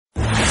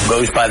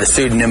goes by the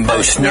pseudonym Bo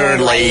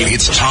Snerdley.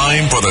 It's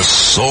time for the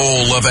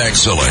Soul of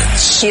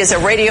Excellence. He is a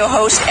radio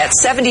host at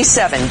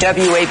 77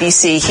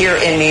 WABC here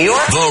in New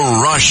York.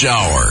 The Rush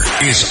Hour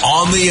is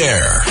on the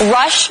air.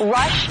 Rush.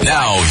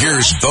 Now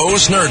here's Bo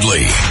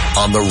Snerdley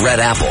on the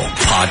Red Apple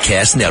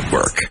Podcast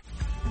Network.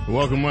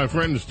 Welcome, my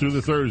friends, to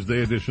the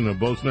Thursday edition of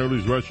Bo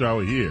Snerdley's Rush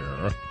Hour here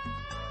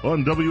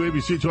on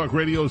WABC Talk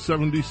Radio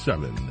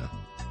 77.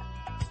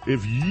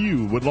 If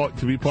you would like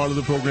to be part of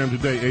the program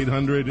today,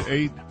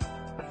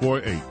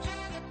 800-848.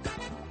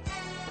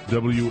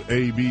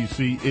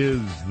 WABC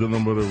is the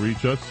number to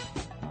reach us.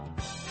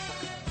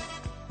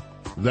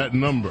 That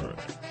number,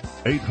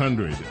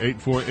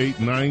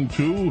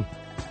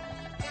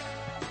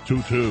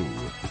 800-848-9222.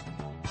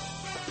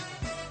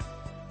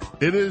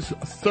 It is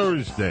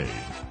Thursday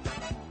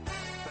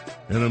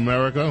in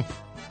America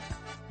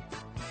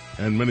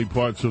and many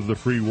parts of the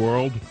free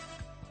world.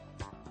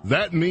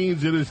 That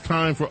means it is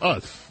time for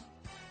us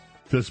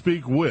to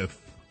speak with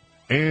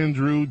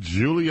Andrew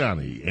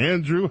Giuliani.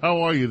 Andrew,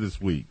 how are you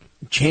this week?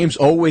 James,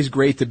 always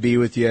great to be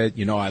with you.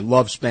 You know, I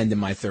love spending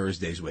my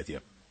Thursdays with you.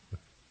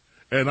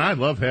 And I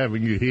love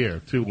having you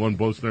here, too, on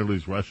Bo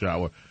Snerdley's Rush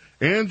Hour.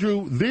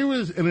 Andrew, there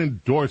is an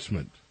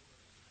endorsement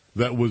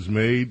that was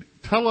made.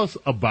 Tell us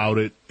about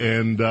it.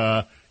 And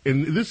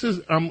this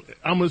is,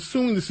 I'm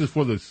assuming this is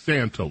for the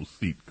Santos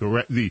seat,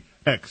 correct? The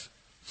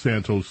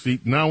ex-Santos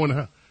seat, now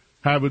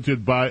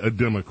inhabited by a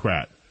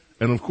Democrat.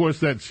 And, of course,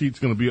 that seat's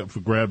going to be up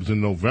for grabs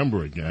in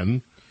November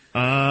again.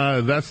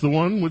 That's the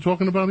one we're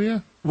talking about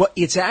here? Well,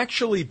 it's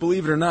actually,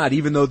 believe it or not,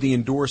 even though the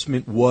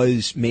endorsement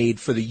was made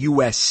for the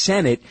U.S.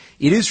 Senate,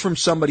 it is from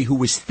somebody who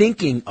was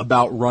thinking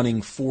about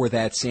running for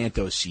that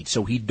Santos seat.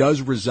 So he does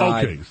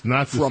reside from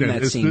that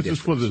same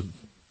district.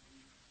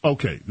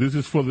 This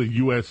is for the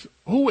U.S.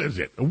 Who is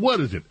it? What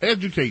is it?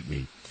 Educate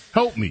me.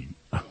 Help me.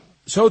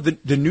 So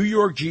the New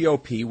York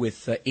GOP,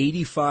 with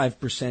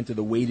 85% of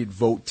the weighted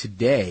vote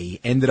today,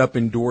 ended up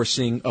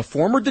endorsing a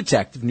former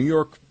detective, New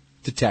York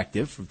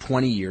detective for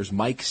 20 years,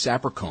 Mike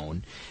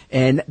Sapercone,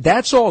 and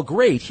that's all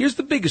great. Here's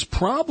the biggest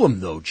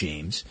problem, though,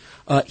 James.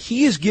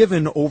 He has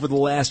given, over the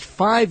last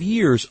 5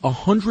 years,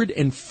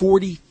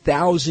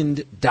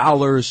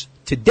 $140,000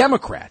 to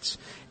Democrats,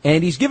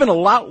 and he's given a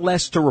lot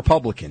less to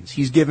Republicans.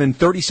 He's given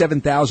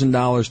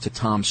 $37,000 to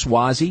Tom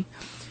Suozzi.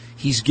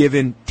 He's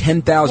given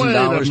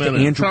 $10,000 to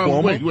Andrew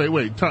Cuomo.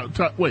 Wait, Tom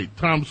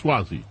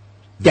Suozzi.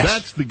 Yes.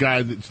 That's the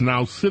guy that's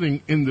now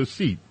sitting in the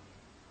seat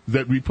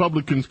that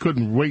Republicans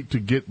couldn't wait to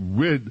get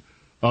rid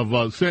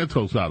of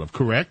Santos out of,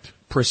 correct?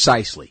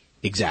 Precisely.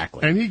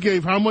 Exactly. And he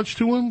gave how much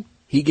to him?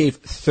 He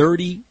gave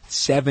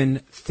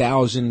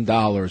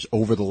 $37,000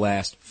 over the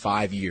last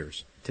 5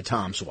 years to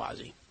Tom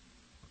Suozzi.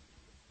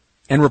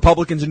 And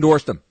Republicans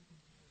endorsed him.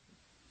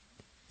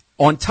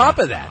 On top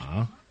of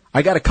that,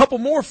 I got a couple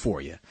more for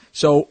you.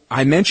 So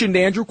I mentioned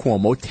Andrew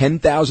Cuomo,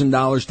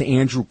 $10,000 to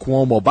Andrew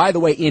Cuomo, by the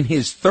way, in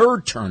his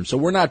third term. So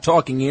we're not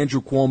talking Andrew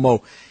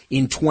Cuomo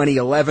in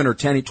 2011 or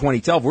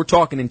 2012. We're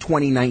talking in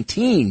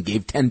 2019,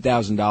 gave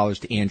 $10,000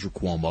 to Andrew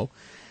Cuomo.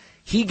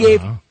 He gave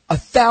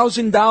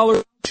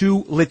 $1,000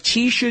 to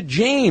Letitia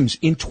James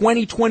in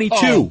 2022.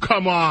 Oh,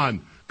 come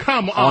on.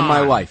 On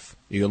my life.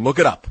 You can look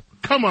it up.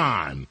 Come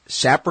on.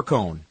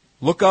 Sapercone.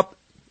 Look up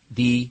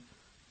the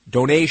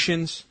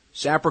donations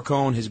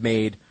Sapercone has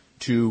made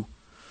to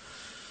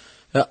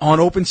on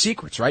Open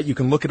Secrets, right? You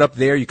can look it up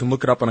there. You can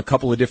look it up on a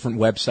couple of different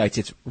websites.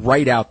 It's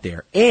right out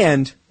there.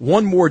 And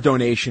one more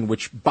donation,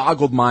 which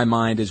boggled my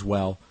mind as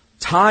well.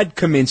 Todd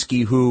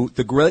Kaminsky, who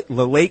the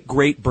late,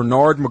 great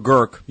Bernard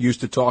McGurk used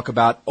to talk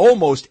about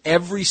almost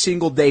every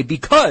single day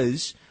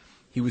because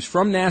he was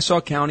from Nassau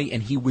County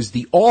and he was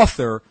the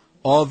author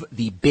of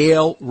the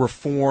bail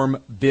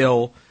reform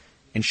bill.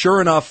 And sure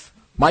enough,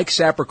 Mike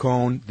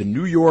Sapercone, the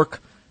New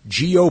York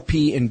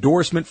GOP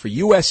endorsement for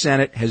U.S.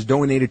 Senate, has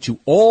donated to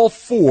all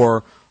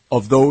four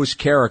of those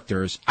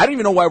characters. I don't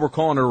even know why we're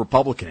calling her a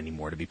Republican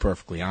anymore, to be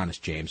perfectly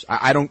honest, James.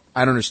 I don't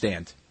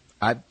understand.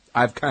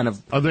 I've kind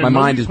of, my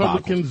mind is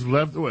boggled.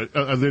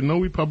 Are there no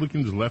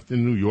Republicans left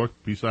in New York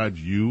besides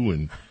you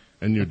and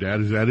your dad?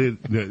 Is that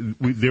it?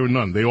 There are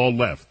none. They all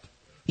left.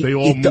 They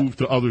all moved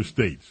to other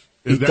states.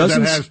 That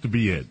has to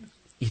be it.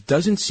 It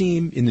doesn't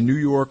seem in the New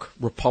York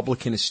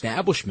Republican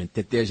establishment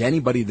that there's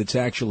anybody that's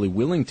actually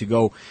willing to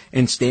go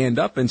and stand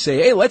up and say,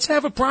 hey, let's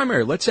have a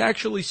primary. Let's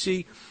actually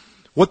see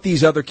what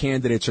these other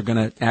candidates are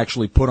going to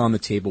actually put on the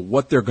table,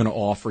 what they're going to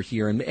offer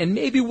here, and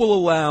maybe we'll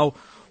allow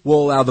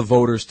the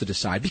voters to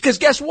decide. Because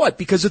guess what?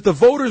 Because if the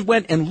voters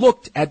went and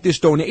looked at this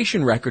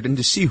donation record and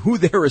to see who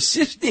they're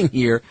assisting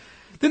here,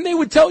 then they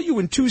would tell you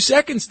in 2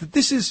 seconds that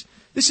this is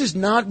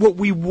not what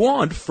we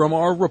want from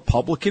our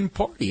Republican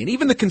Party. And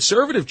even the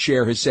conservative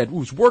chair has said,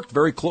 who's worked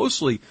very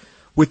closely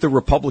with the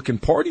Republican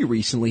Party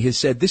recently, has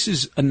said this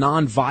is a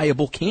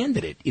non-viable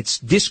candidate. It's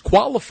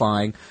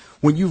disqualifying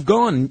when you've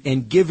gone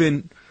and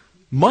given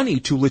money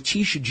to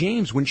Letitia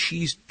James when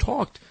she's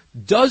talked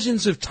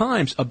dozens of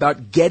times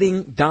about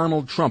getting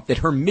Donald Trump, that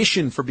her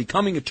mission for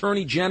becoming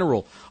Attorney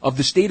General of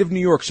the state of New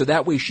York so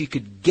that way she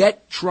could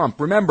get Trump.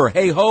 Remember,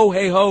 hey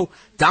ho,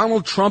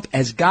 Donald Trump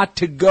has got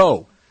to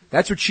go.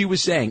 That's what she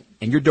was saying,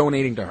 and you're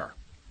donating to her.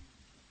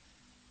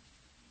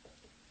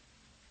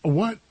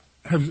 What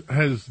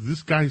has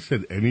this guy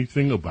said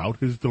anything about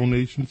his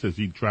donations? Has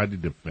he tried to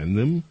defend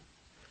them?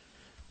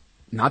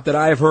 Not that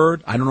I have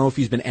heard. I don't know if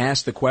he's been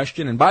asked the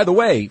question. And by the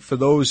way, for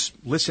those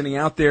listening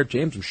out there,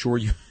 James, I'm sure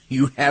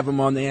you have him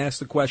on to ask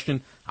the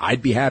question.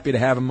 I'd be happy to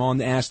have him on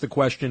to ask the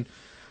question.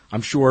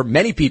 I'm sure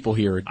many people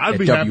here I'd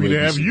be happy to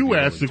have you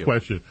ask the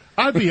question.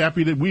 I'd be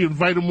happy that we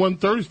invite him one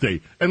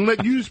Thursday and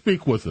let you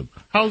speak with him.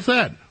 How's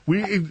that?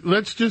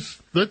 Let's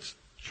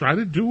try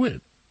to do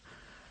it.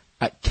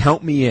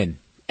 Count me in.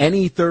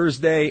 Any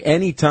Thursday,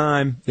 any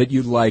time that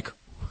you'd like,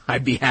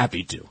 I'd be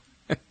happy to.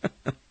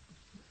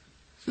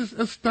 This is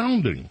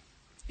astounding.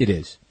 It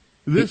is.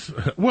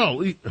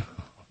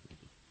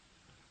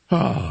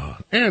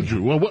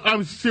 Andrew, well,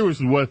 I'm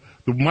seriously,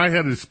 my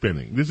head is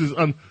spinning. This is,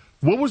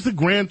 what was the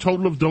grand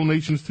total of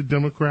donations to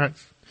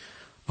Democrats?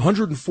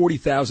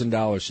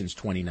 $140,000 since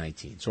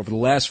 2019. So over the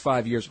last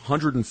 5 years,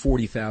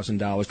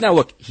 $140,000. Now,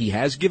 look, he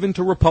has given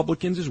to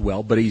Republicans as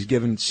well, but he's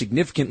given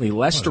significantly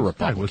less to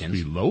Republicans.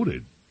 This guy must be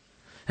loaded.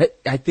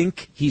 I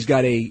think he's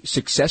got a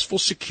successful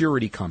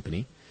security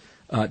company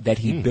that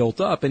he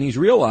built up, and he's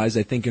realized,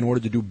 I think, in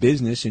order to do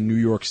business in New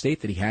York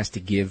State, that he has to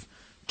give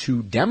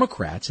to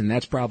Democrats, and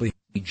that's probably how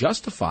he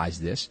justifies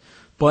this.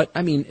 But,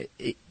 I mean,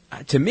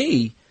 to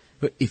me,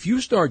 if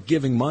you start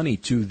giving money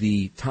to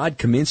the Todd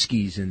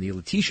Kaminskis and the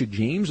Letitia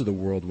James of the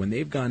world when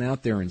they've gone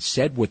out there and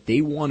said what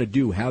they want to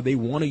do, how they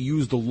want to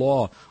use the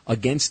law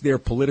against their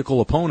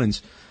political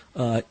opponents,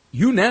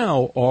 you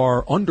now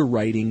are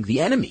underwriting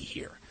the enemy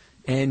here.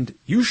 And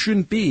you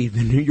shouldn't be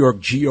the New York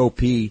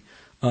GOP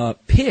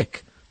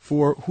pick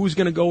for who's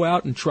going to go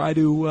out and try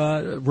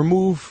to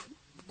remove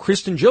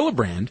Kristen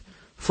Gillibrand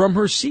from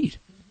her seat.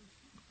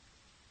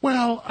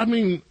 Well, I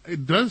mean,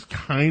 it does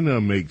kind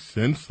of make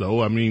sense,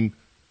 though. I mean,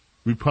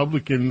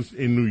 Republicans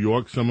in New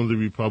York, some of the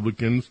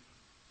Republicans,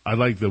 I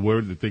like the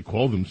word that they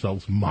call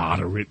themselves,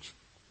 moderates.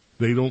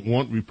 They don't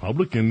want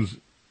Republicans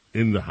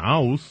in the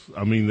House.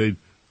 I mean, they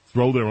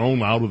throw their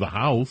own out of the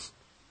House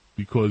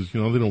because, they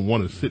don't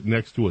want to sit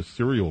next to a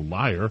serial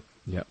liar.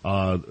 Yep.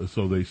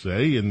 So they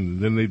say, and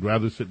then they'd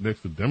rather sit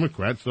next to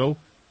Democrats. So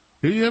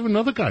here you have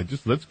another guy.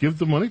 Just let's give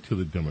the money to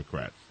the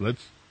Democrats.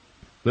 Let's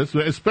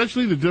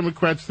especially the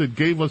Democrats that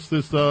gave us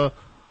this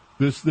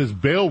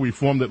bail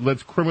reform that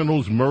lets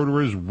criminals,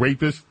 murderers,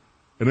 rapists,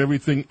 and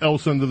everything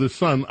else under the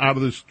sun out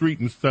of the street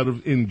instead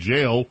of in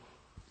jail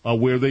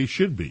where they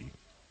should be.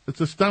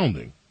 It's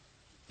astounding.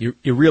 It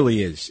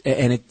really is.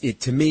 And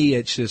it to me,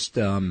 it's just,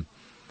 when's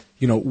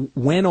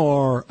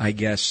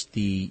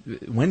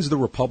the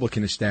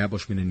Republican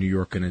establishment in New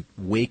York going to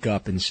wake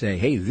up and say,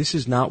 hey, this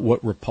is not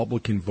what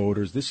Republican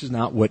voters, this is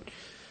not what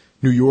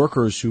New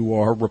Yorkers who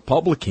are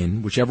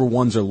Republican, whichever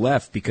ones are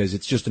left, because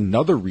it's just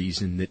another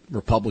reason that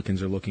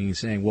Republicans are looking and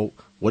saying, well,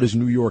 what does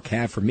New York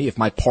have for me if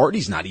my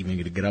party's not even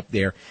going to get up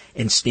there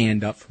and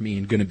stand up for me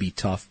and going to be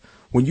tough?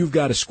 When you've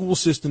got a school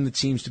system that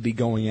seems to be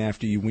going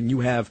after you, when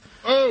you have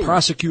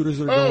prosecutors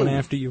that are going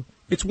after you,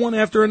 it's one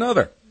after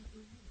another.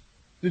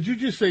 Did you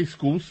just say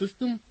school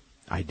system?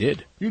 I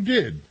did. You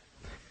did.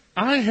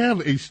 I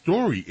have a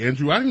story,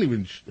 Andrew. I didn't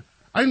even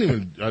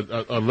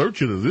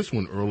alert you to this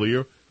one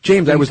earlier.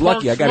 James, I was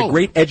lucky. I got a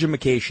great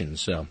education,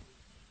 so.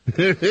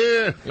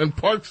 In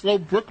Park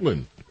Slope,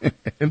 Brooklyn.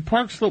 In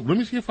Park Slope. Let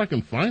me see if I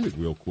can find it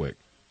real quick.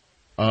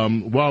 Here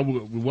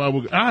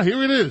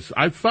it is.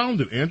 I found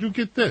it. Andrew,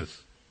 get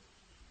this.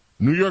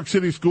 New York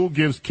City school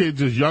gives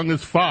kids as young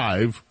as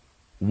 5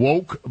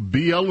 woke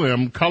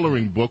BLM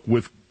coloring book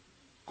with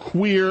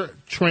queer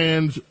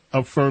trans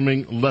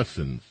affirming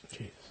lessons.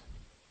 Jeez.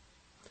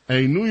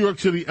 A New York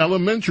City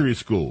elementary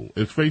school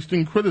is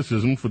facing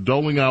criticism for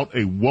doling out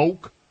a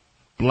woke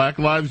Black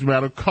Lives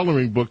Matter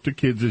coloring book to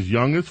kids as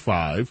young as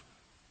 5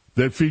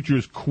 that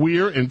features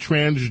queer and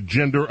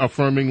transgender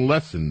affirming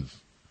lessons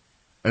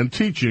and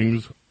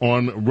teachings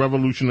on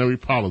revolutionary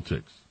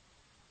politics.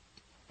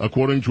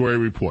 According to a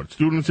report,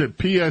 students at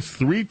PS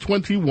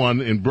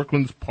 321 in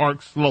Brooklyn's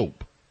Park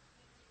Slope,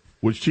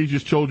 which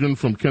teaches children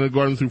from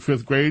kindergarten through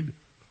 5th grade,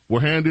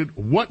 were handed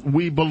What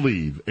We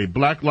Believe, a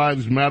Black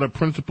Lives Matter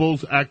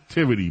Principles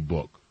activity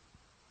book,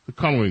 the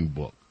coloring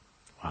book.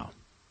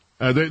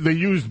 They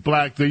used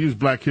Black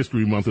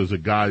History Month as a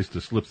guise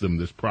to slip them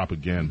this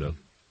propaganda.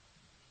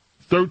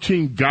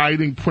 13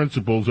 guiding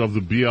principles of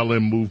the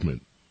BLM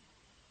movement.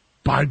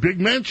 Buy big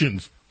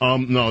mansions.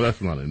 No,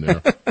 that's not in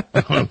there.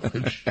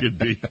 It should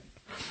be.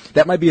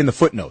 That might be in the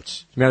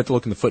footnotes. You might have to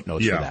look in the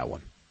footnotes for that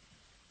one.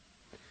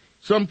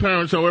 Some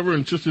parents, however,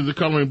 insisted the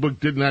coloring book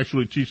didn't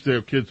actually teach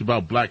their kids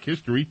about Black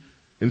history,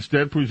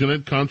 instead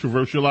presented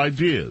controversial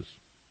ideas.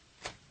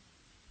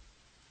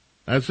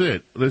 That's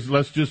it.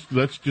 Let's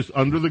just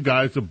under the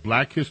guise of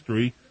Black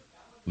history,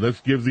 let's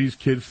give these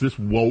kids this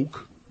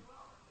woke,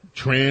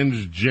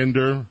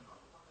 transgender,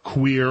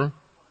 queer,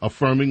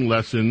 affirming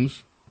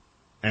lessons,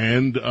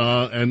 and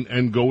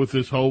go with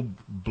this whole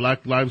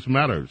Black Lives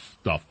Matter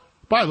stuff.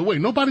 By the way,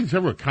 nobody's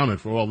ever accounted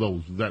for all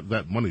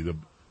that money.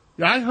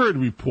 I heard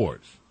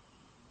reports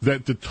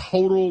that the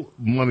total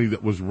money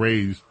that was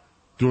raised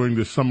during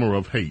the Summer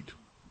of Hate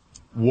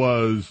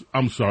was,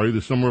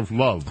 the Summer of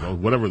Love, or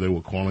whatever they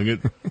were calling it,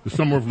 the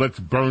Summer of Let's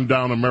Burn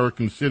Down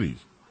American Cities,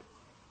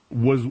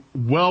 was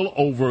well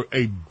over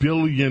 $1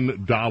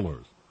 billion.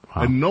 Wow.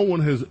 And no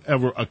one has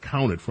ever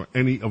accounted for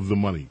any of the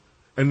money.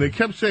 And they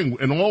kept saying,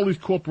 and all these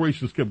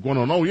corporations kept going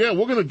on, oh, yeah,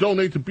 we're going to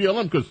donate to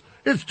BLM because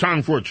it's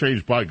time for a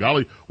change, by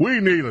golly. We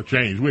need a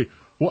change.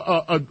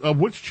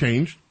 What's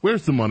changed?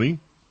 Where's the money?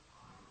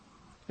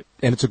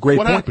 And it's a great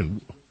point. What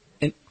happened?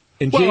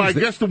 And well, James, I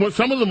guess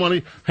some of the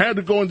money had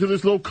to go into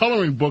this little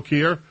coloring book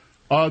here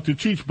to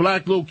teach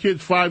black little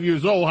kids 5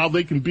 years old how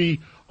they can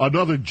be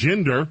another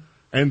gender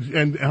and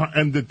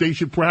that they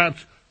should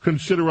perhaps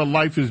consider a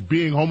life as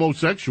being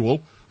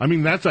homosexual. I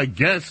mean, that's, I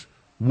guess,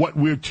 what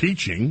we're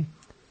teaching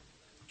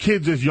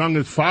kids as young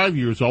as 5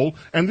 years old.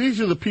 And these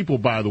are the people,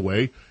 by the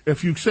way,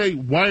 if you say,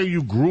 why are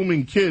you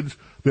grooming kids?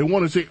 They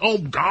want to say, oh,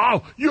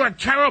 God, you're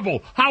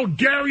terrible. How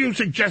dare you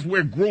suggest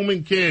we're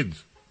grooming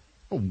kids?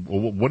 Oh,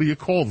 what do you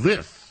call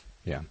this?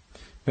 Yeah.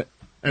 But,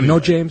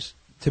 anyway. James,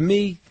 to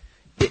me,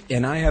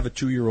 and I have a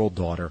 2-year-old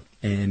daughter,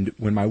 and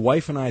when my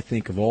wife and I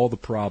think of all the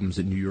problems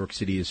that New York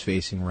City is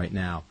facing right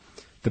now,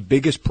 the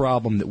biggest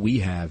problem that we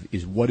have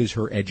is what is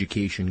her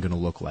education going to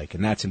look like?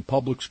 And that's in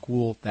public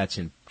school, that's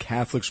in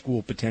Catholic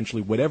school,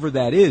 potentially, whatever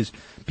that is,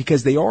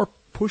 because they are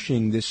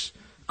pushing this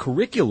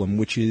curriculum,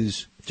 which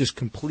is just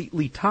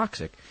completely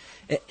toxic.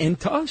 And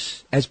to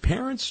us, as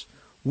parents,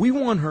 we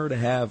want her to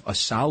have a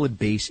solid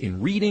base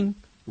in reading,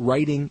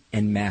 writing,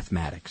 and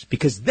mathematics,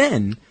 because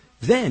then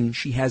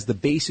she has the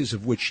basis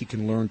of which she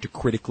can learn to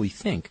critically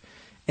think.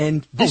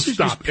 And this is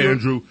stop,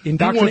 Andrew. You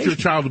want your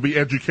child to be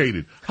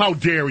educated. How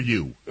dare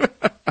you?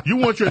 You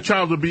want your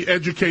child to be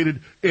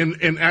educated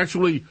in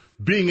actually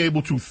being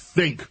able to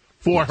think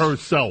for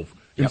herself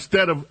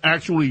instead of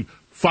actually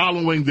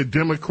following the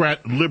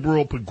Democrat,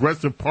 liberal,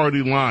 progressive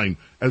party line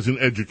as an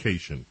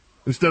education,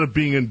 instead of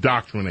being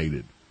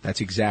indoctrinated. That's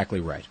exactly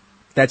right.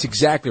 That's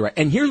exactly right.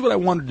 And here's what I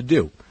wanted to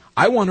do.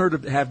 I want her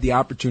to have the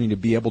opportunity to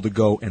be able to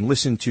go and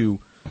listen to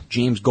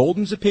James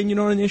Golden's opinion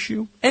on an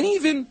issue, and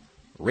even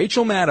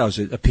Rachel Maddow's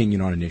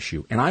opinion on an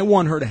issue. And I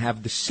want her to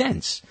have the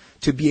sense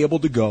to be able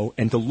to go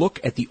and to look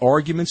at the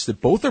arguments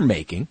that both are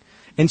making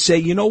and say,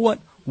 you know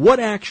what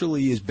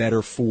actually is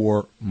better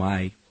for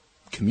my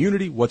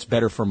community, what's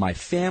better for my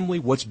family,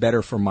 what's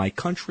better for my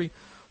country,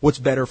 what's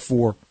better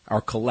for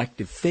our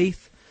collective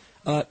faith.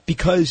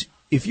 Because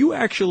if you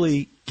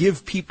actually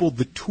give people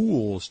the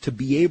tools to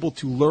be able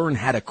to learn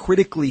how to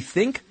critically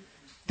think,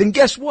 then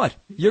guess what?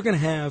 You're going to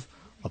have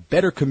a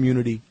better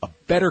community, a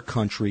better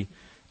country,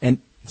 and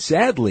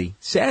sadly,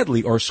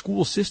 our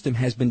school system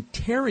has been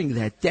tearing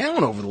that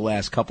down over the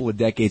last couple of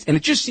decades, and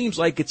it just seems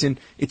like it's in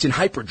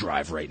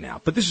hyperdrive right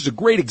now. But this is a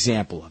great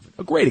example of it,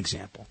 a great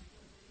example.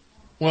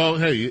 Well,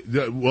 hey,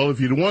 if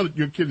you want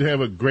your kid to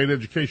have a great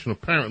education,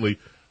 apparently,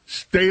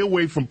 stay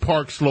away from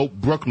Park Slope,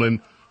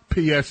 Brooklyn,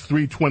 PS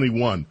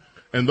 321.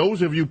 And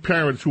those of you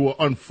parents who are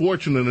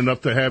unfortunate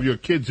enough to have your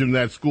kids in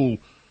that school,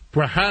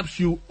 perhaps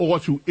you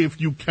ought to,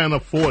 if you can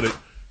afford it,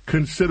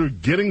 consider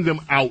getting them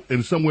out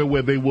in somewhere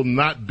where they will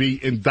not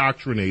be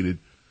indoctrinated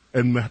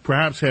and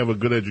perhaps have a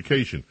good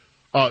education.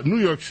 New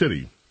York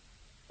City.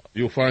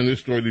 You'll find this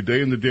story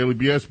today in the Daily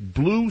BS.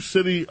 Blue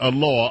City, a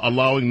law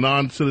allowing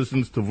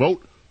non-citizens to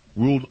vote,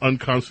 ruled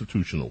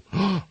unconstitutional.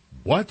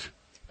 What?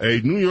 A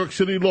New York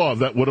City law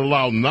that would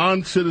allow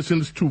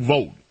non-citizens to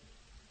vote.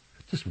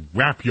 Just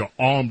wrap your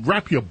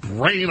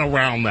brain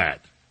around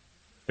that.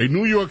 A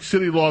New York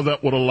City law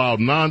that would allow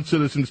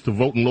non-citizens to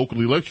vote in local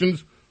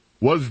elections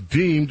was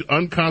deemed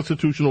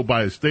unconstitutional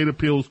by a state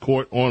appeals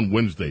court on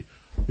Wednesday.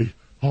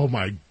 Oh,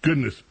 my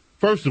goodness.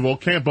 First of all,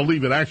 can't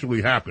believe it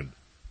actually happened.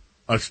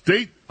 A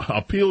state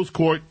appeals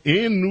court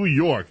in New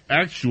York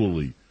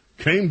actually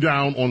came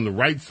down on the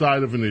right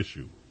side of an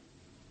issue.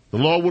 The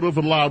law would have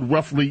allowed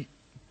roughly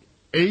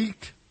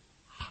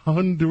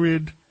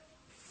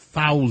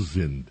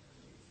 800,000.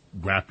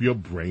 Wrap your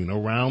brain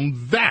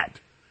around that.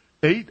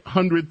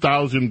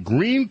 800,000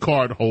 green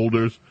card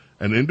holders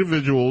and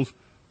individuals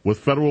with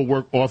federal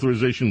work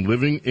authorization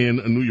living in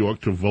New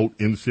York to vote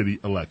in city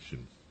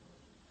elections.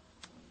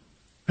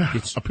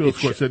 Appeals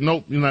court said,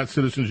 nope, you're not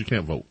citizens, you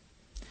can't vote.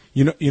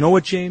 You know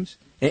what, James?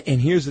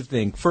 And here's the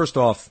thing. First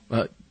off,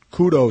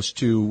 kudos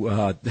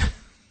to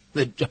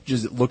the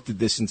judges that looked at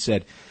this and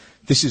said,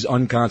 this is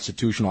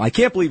unconstitutional. I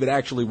can't believe it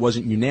actually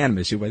wasn't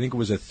unanimous. I think it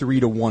was a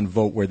 3-1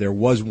 vote where there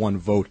was one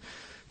vote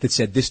that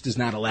said this does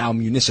not allow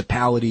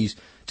municipalities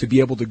to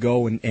be able to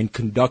go and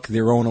conduct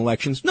their own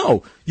elections.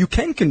 No, you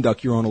can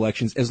conduct your own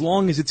elections as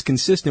long as it's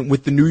consistent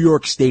with the New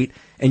York State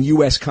and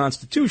U.S.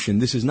 Constitution.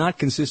 This is not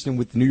consistent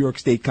with the New York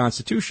State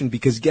Constitution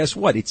because guess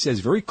what? It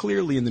says very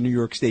clearly in the New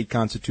York State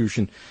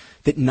Constitution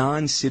that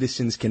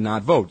non-citizens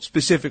cannot vote.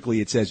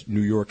 Specifically, it says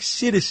New York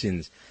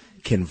citizens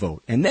can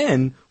vote. And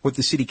then what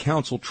the city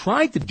council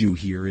tried to do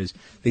here is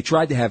they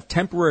tried to have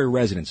temporary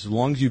residents, as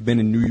long as you've been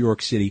in New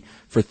York City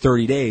for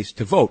 30 days,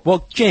 to vote.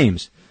 Well,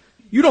 James,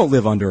 you don't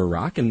live under a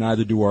rock, and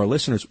neither do our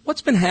listeners.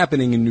 What's been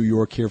happening in New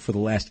York here for the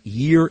last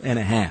year and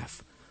a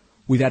half?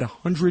 We've had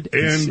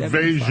 175.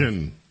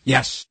 Invasion.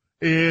 Yes.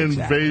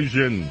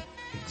 Invasion.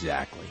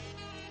 Exactly.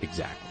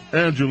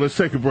 Andrew, let's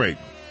take a break.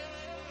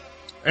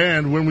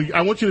 And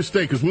I want you to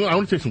stay because I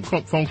want to take some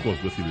phone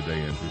calls with you today,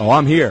 Andrew. Oh,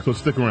 I'm here. So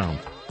stick around.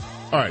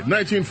 All right,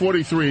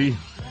 1943.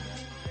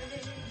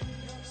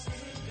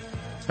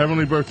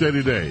 Heavenly birthday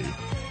today.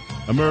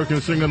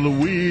 American singer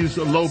Luis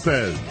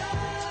Lopez.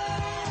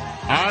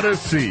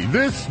 Odyssey.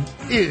 This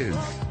is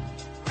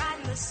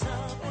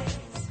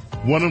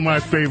one of my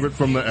favorite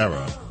from the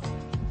era.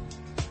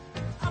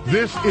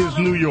 This is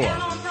New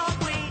York.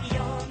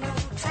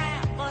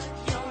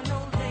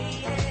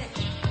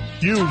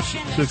 Huge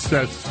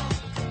success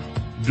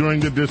during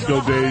the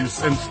disco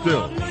days and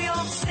still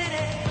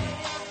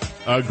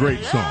a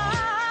great song.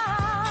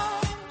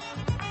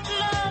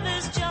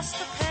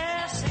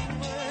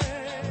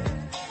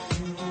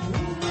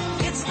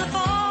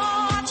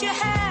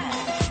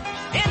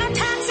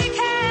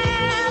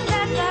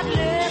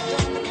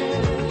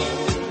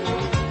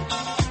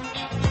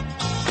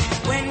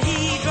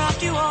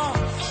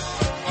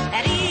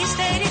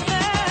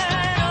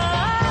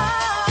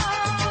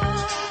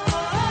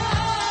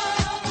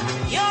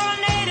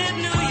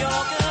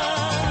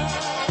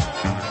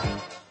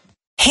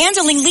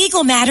 Handling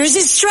legal matters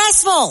is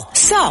stressful.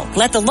 So,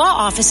 let the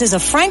law offices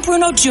of Frank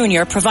Bruno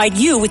Jr. provide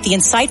you with the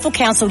insightful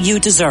counsel you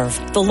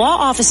deserve. The law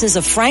offices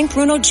of Frank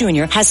Bruno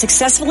Jr. has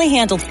successfully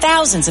handled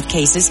thousands of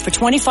cases for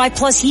 25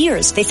 plus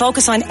years. They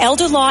focus on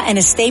elder law and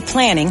estate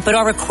planning, but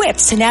are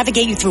equipped to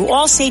navigate you through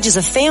all stages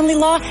of family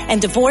law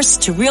and divorce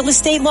to real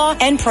estate law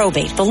and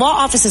probate. The law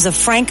offices of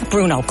Frank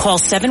Bruno. Call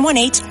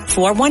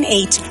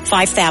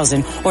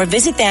 718-418-5000 or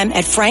visit them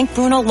at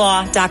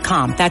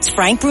frankbrunolaw.com. That's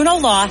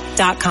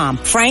frankbrunolaw.com.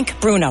 Frank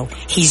Bruno.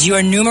 He's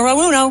your numero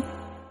uno.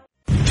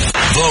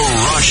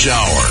 The Rush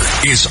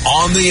Hour is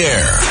on the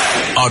air.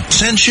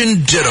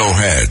 Attention Ditto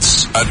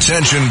Heads.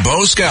 Attention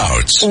Bo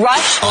Scouts.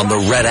 Rush on the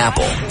Red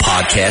Apple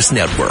Podcast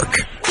Network.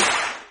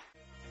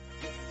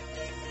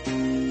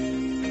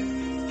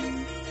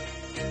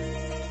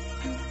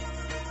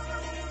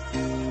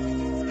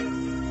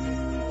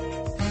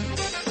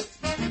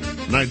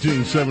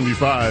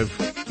 $1975,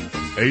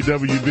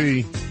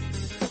 AWB,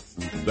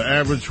 the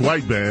Average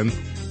White Band.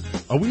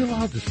 Are we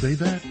allowed to say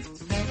that?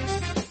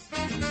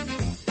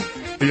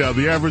 Yeah,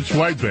 the Average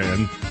White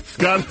Band.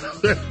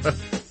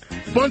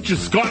 Bunch of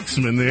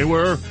Scotsmen they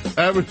were.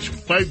 Average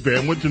White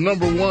Band went to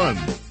number 1.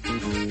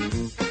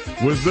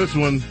 With this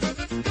one,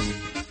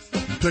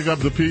 Pick Up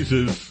the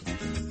Pieces.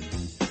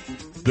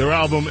 Their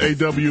album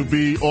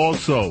AWB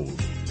also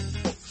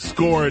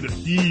scored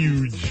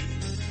huge.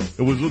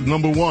 It was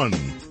number 1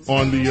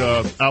 on the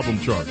album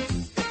chart.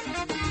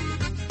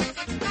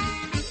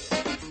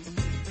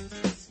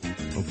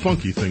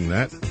 Funky thing,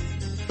 that.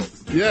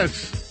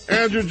 Yes,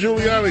 Andrew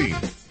Giuliani.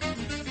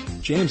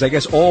 James, I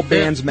guess all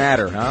bands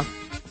matter, huh?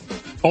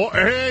 Oh,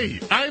 hey,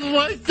 I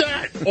like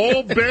that.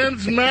 All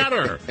bands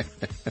matter.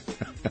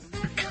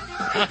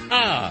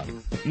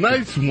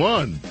 Nice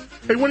one.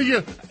 Hey,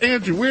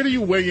 Andrew, where do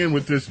you weigh in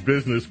with this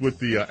business with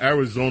the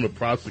Arizona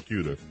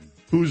prosecutor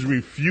who's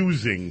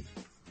refusing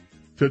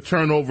to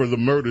turn over the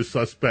murder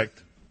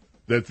suspect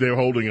that they're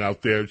holding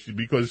out there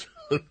because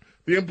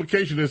the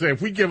implication is that if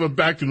we give him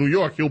back to New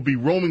York, he'll be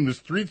roaming the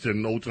streets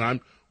in no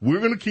time. We're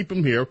going to keep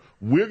him here.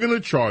 We're going to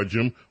charge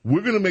him.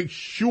 We're going to make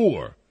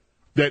sure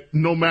that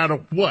no matter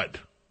what,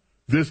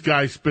 this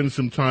guy spends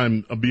some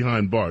time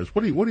behind bars.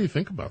 What do you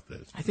think about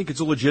this? I think it's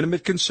a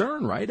legitimate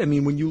concern, right? I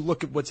mean, when you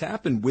look at what's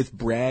happened with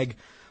Bragg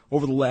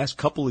over the last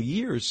couple of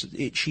years,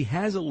 she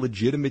has a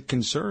legitimate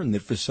concern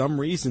that for some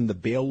reason the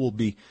bail will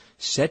be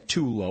set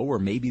too low, or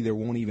maybe there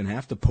won't even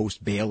have to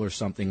post bail or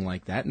something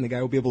like that, and the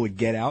guy will be able to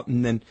get out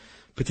and then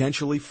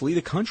potentially flee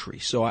the country.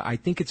 So I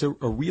think it's a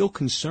real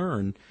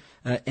concern.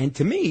 And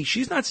to me,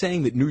 she's not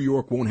saying that New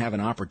York won't have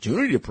an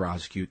opportunity to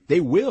prosecute.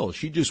 They will.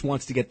 She just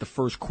wants to get the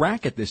first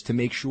crack at this to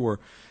make sure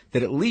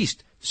that at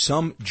least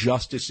some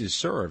justice is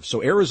served.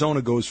 So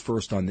Arizona goes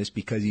first on this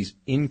because he's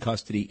in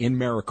custody in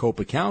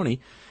Maricopa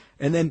County.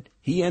 And then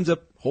he ends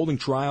up having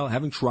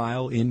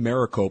trial in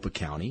Maricopa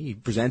County. He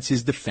presents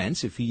his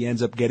defense. If he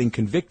ends up getting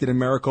convicted in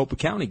Maricopa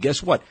County,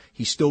 guess what?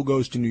 He still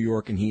goes to New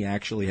York and he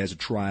actually has a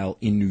trial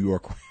in New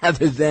York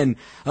rather than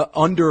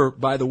under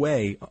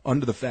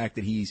the fact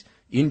that he's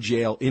in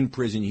jail, in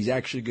prison. He's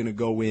actually going to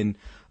go in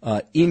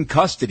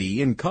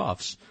custody, in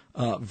cuffs,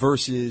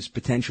 versus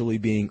potentially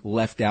being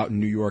left out in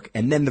New York.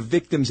 And then the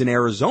victims in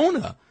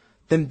Arizona,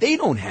 then they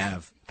don't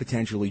have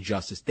potentially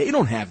justice. They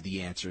don't have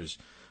the answers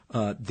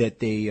that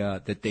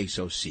they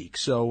so seek.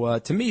 So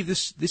to me,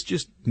 this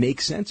just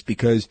makes sense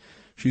because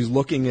she's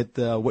looking at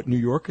what New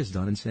York has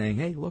done and saying,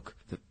 hey, look,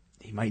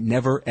 he might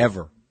never,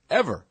 ever,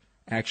 ever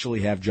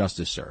actually have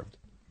justice served.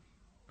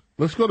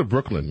 Let's go to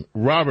Brooklyn.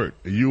 Robert,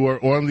 you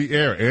are on the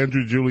air.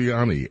 Andrew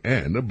Giuliani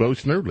and Bo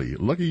Snerdley.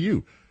 Lucky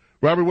you.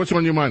 Robert, what's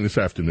on your mind this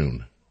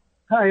afternoon?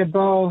 Hi,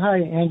 Bo. Hi,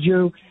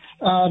 Andrew.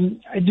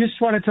 I just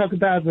want to talk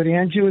about what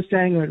Andrew was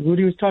saying, what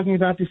Rudy was talking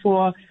about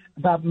before,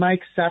 about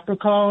Mike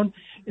Sapercone.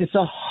 It's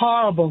a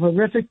horrible,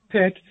 horrific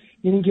pick.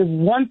 You didn't give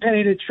one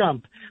penny to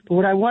Trump. But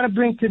what I want to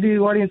bring to the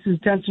audience's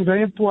attention,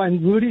 very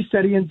important, Rudy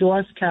said he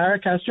endorsed Kara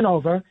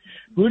Castronova.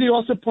 Rudy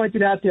also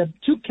pointed out there are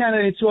two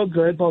candidates who are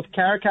good, both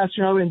Kara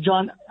Casanova and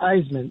John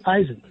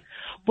Eisen.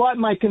 But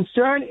my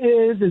concern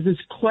is this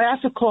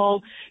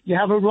classical, you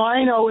have a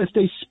rhino, if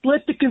they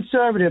split the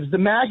conservatives, the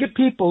MAGA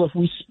people, if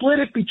we split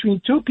it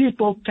between two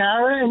people,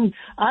 Kara and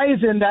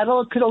Eisen, that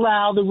could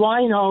allow the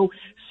rhino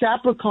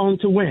Sapricone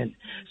to win.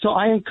 So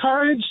I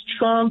encourage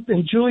Trump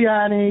and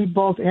Giuliani,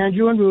 both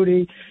Andrew and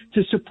Rudy,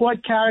 to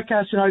support Kara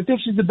Casanova. I think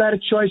she's the better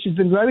choice. She's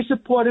been very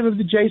supportive of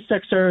the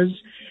J-Sexers,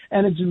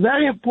 and it's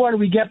very important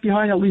we get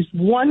behind at least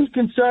one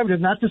conservative,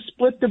 not to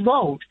split the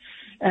vote.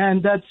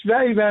 And that's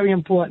very, very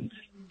important.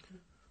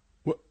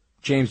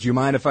 James, do you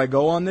mind if I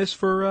go on this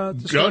for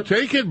Go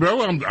take it,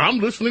 bro. I'm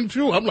listening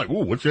too. I'm like,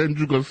 ooh, what's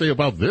Andrew going to say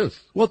about this?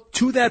 Well,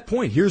 to that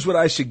point, here's what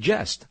I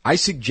suggest. I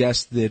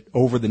suggest that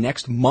over the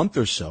next month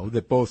or so,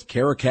 that both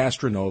Kara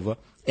Casanova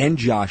and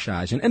Josh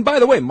Eisen, and by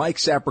the way, Mike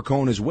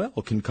Sapricone as well,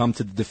 can come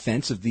to the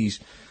defense of these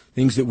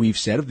things that we've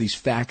said, of these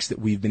facts that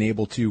we've been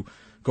able to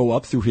go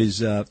up through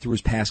his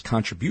past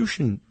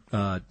contribution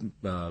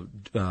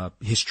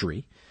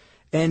history.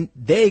 And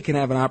they can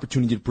have an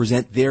opportunity to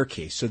present their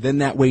case. So then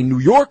that way New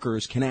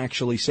Yorkers can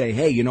actually say,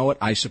 hey, you know what,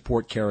 I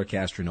support Kara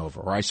Casanova,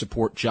 or I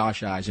support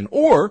Josh Eisen,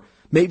 or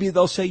maybe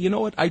they'll say, you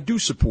know what, I do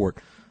support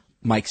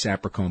Mike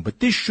Sapricone. But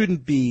this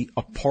shouldn't be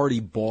a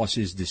party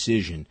boss's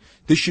decision.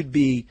 This should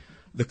be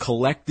the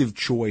collective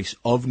choice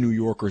of New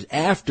Yorkers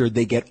after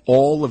they get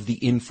all of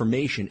the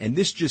information. And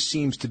this just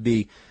seems to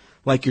be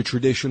like your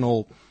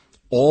traditional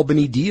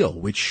Albany deal,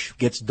 which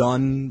gets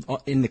done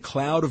in the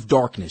cloud of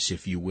darkness,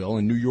 if you will,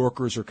 and New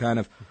Yorkers are kind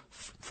of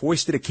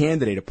foisted a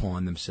candidate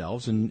upon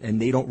themselves,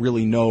 and they don't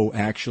really know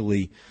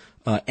actually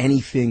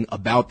anything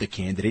about the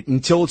candidate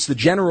until it's the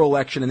general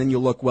election, and then you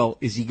look, well,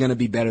 is he going to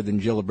be better than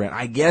Gillibrand?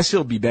 I guess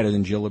he'll be better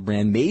than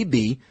Gillibrand,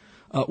 maybe.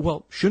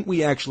 Well, shouldn't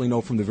we actually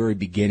know from the very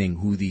beginning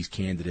who these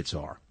candidates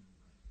are?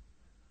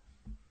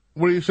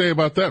 What do you say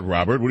about that,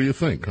 Robert? What do you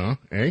think, huh?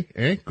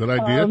 Good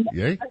idea?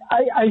 Yay?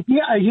 I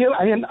hear,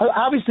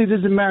 obviously this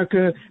is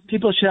America.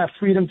 People should have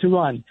freedom to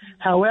run.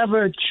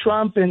 However,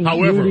 Trump and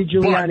Rudy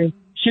Giuliani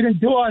should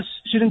endorse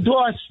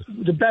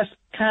the best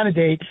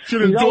candidate.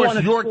 Should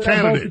endorse your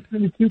candidate.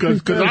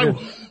 Because Look,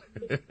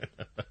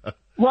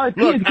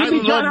 I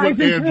love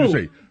what Andrew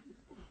says.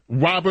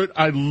 Robert,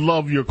 I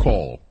love your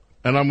call.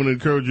 And I'm going to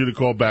encourage you to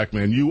call back,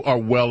 man. You are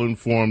well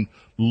informed.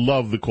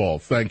 Love the call.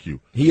 Thank you.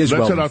 Let's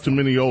head out to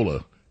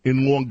Mineola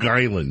in Long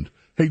Island.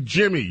 Hey,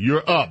 Jimmy,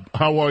 you're up.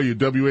 How are you?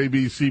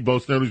 WABC, Bo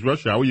Snerdly's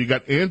Rush Hour. You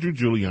got Andrew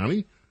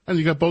Giuliani, and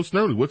you got Bo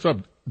Snerdly. What's up,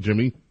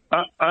 Jimmy?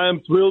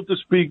 I'm thrilled to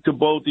speak to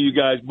both of you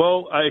guys.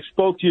 Bo, I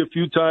spoke to you a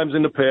few times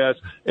in the past.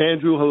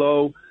 Andrew,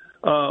 hello.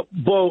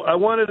 Bo, I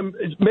wanted to,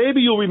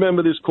 maybe you'll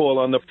remember this call.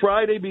 On the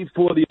Friday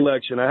before the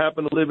election, I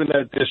happen to live in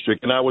that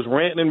district, and I was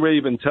ranting and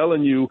raving,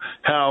 telling you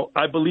how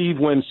I believe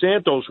when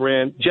Santos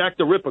ran, Jack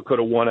the Ripper could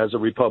have won as a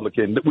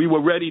Republican. We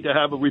were ready to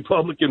have a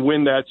Republican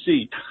win that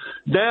seat.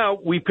 Now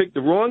we picked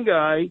the wrong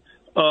guy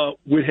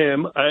with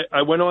him.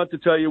 I went on to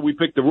tell you we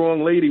picked the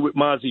wrong lady with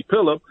Mazi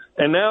Pilip,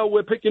 and now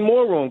we're picking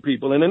more wrong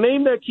people. And the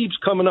name that keeps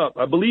coming up,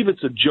 I believe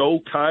it's a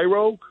Joe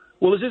Cairo.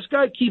 Well, as this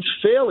guy keeps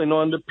failing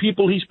on the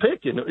people he's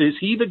picking, is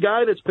he the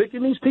guy that's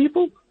picking these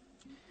people?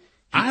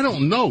 I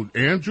don't know,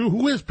 Andrew.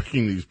 Who is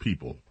picking these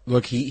people?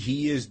 Look,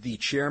 he is the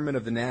chairman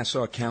of the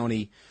Nassau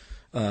County,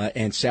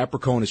 and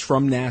Sapricone is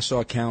from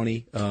Nassau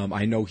County.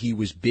 I know he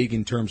was big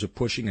in terms of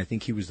pushing. I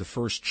think he was the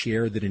first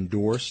chair that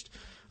endorsed.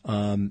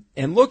 And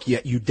look,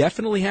 you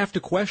definitely have to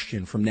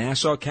question from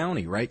Nassau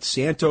County, right?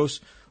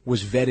 Santos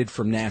was vetted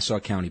from Nassau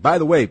County. By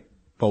the way,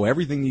 Bo,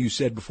 everything you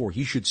said before,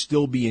 he should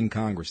still be in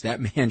Congress.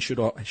 That man should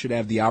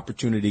have the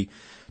opportunity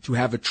to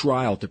have a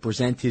trial, to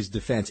present his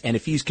defense. And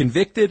if he's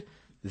convicted,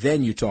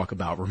 then you talk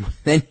about,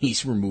 then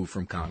he's removed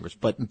from Congress.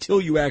 But until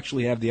you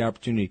actually have the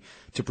opportunity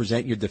to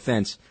present your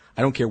defense,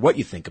 I don't care what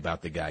you think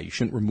about the guy. You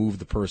shouldn't remove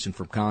the person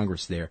from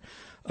Congress there.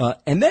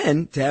 And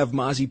then to have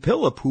Mazi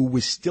Pilip, who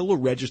was still a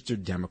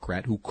registered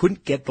Democrat, who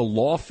couldn't get the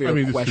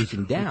lawfare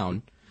question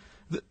down.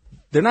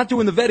 They're not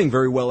doing the vetting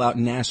very well out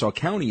in Nassau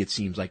County, it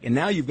seems like. And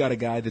now you've got a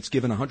guy that's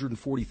given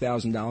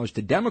 $140,000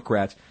 to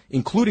Democrats,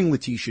 including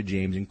Letitia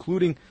James,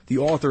 including the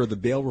author of the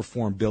bail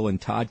reform bill,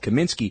 and Todd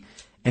Kaminsky,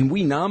 and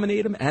we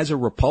nominate him as a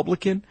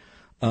Republican.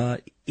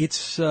 They're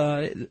missing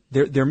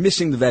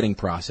the vetting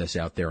process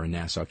out there in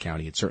Nassau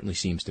County, it certainly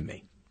seems to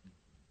me.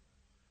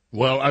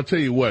 Well, I'll tell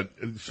you what,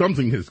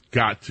 something has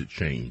got to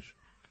change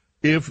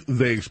if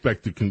they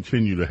expect to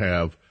continue to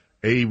have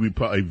a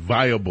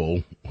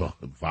viable.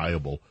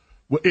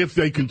 Well, if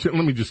they continue,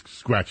 let me just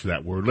scratch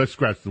that word. Let's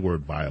scratch the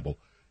word viable.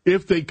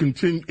 If they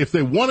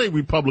want a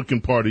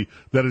Republican Party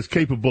that is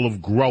capable of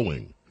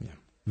growing,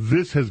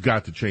 this has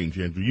got to change,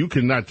 Andrew. You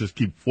cannot just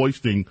keep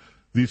foisting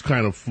these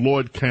kind of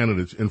flawed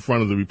candidates in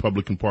front of the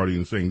Republican Party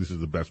and saying this is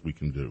the best we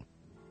can do.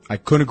 I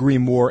couldn't agree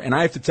more. And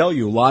I have to tell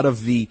you, a lot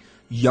of the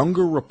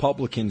younger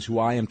Republicans who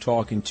I am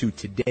talking to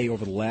today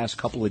over the last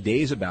couple of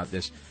days about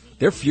this,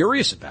 they're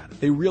furious about it.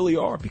 They really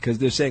are, because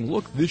they're saying,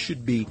 look, this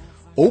should be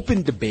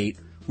open debate.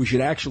 We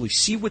should actually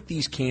see what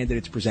these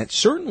candidates present,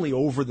 certainly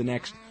over the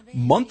next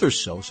month or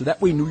so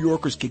that way New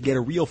Yorkers could get a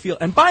real feel.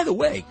 And by the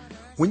way,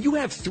 When you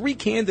have three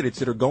candidates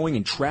that are going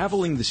and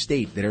traveling the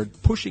state, that are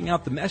pushing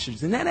out the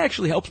message, then that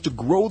actually helps to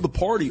grow the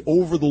party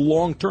over the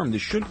long term. There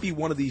shouldn't be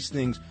one of these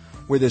things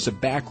where there's a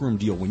backroom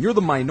deal. When you're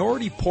the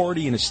minority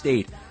party in a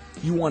state,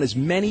 you want as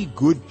many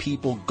good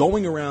people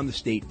going around the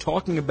state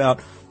talking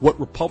about what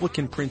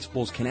Republican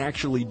principles can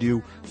actually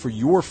do for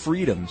your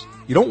freedoms.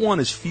 You don't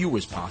want as few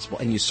as possible,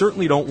 and you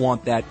certainly don't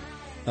want that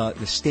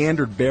the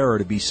standard bearer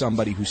to be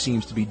somebody who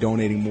seems to be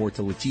donating more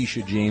to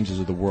Letitia Jameses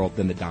of the world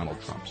than the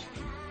Donald Trumps.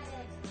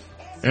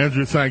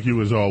 Andrew, thank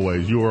you as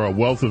always. You are a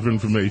wealth of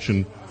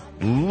information.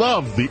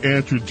 Love the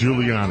Andrew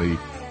Giuliani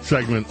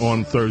segment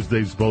on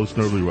Thursday's Bo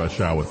Snerdly Rush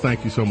Hour.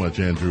 Thank you so much,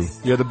 Andrew.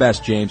 You're the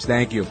best, James.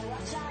 Thank you.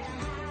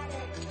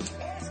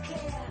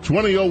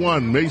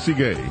 2001, Macy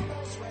Gay,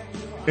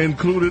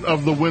 included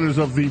of the winners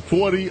of the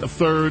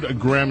 43rd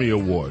Grammy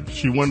Awards.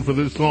 She won for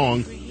this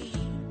song.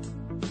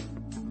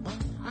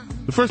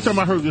 The first time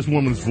I heard this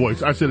woman's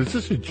voice, I said, is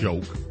this a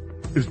joke?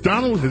 Has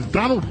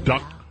Donald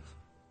Duck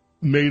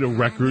made a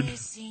record?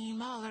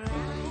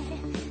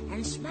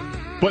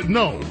 But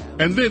no.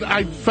 And then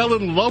I fell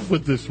in love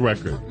with this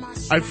record.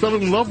 I fell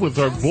in love with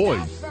her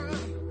voice.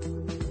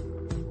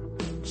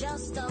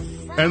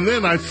 And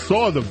then I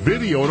saw the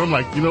video, and I'm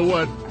like, you know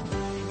what?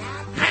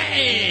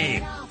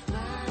 Hey!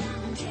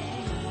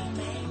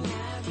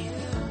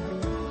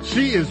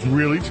 She is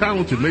really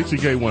talented. Macy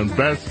Gay won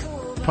Best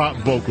Pop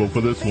Vocal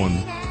for this one.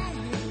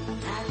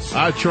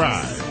 I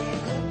tried.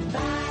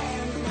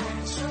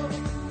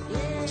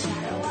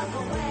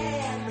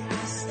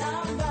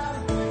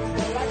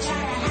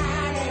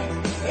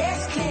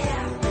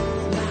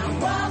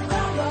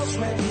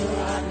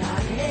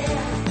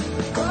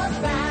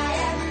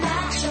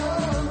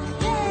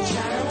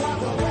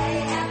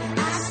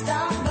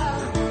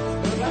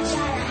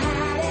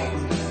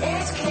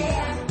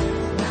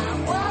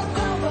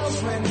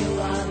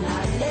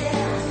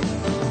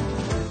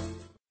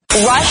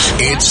 Rush.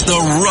 It's the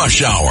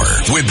Rush Hour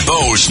with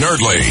Bo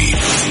Snerdly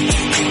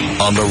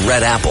on the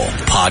Red Apple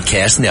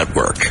Podcast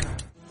Network.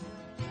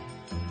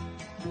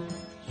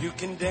 You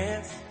can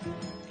dance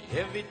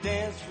every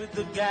dance with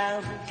the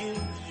guy who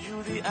gives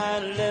you the eye,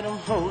 let him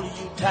hold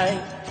you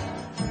tight.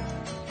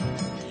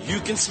 You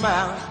can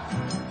smile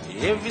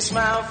every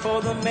smile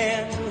for the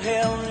man who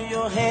held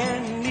your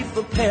hand neath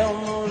the pale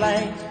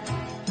moonlight.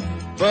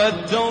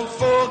 But don't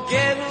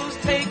forget who's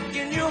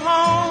taking you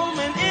home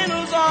and in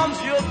whose arms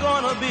you're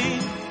gonna be.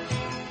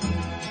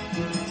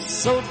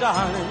 So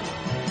darling,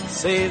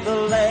 say the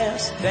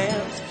last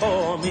dance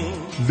for me.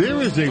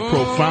 There is a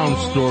profound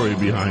story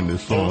behind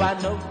this song.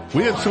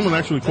 We had someone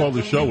actually call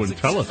the show and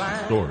tell us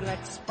the story.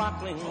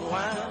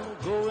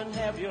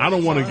 I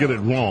don't want to get it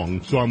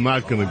wrong, so I'm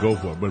not going to go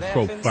for it, but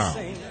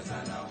profound.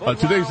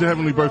 Today's the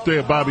heavenly birthday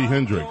of Bobby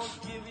Hendricks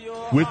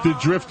with the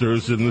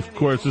Drifters, and of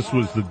course this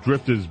was the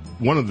Drifters,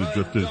 one of the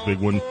Drifters' big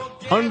one.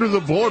 Under the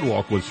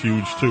Boardwalk was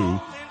huge too.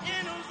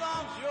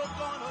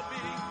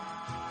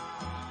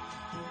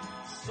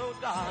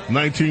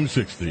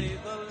 1960.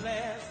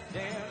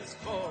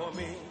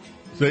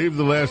 Save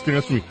the Last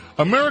Dance for Me.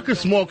 America's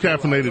Small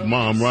Caffeinated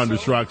Mom, Rhonda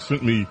Schrock,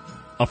 sent me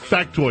a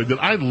factoid that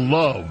I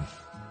love.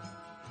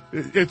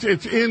 It's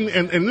in,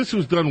 and this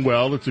was done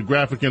well. It's a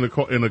graphic in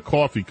a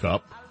coffee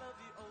cup.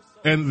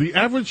 And the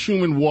average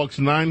human walks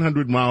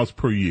 900 miles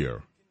per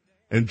year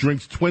and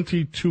drinks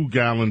 22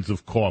 gallons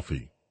of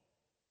coffee.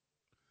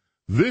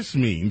 This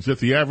means that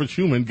the average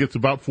human gets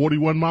about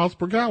 41 miles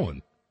per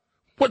gallon,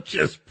 which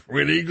is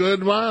pretty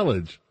good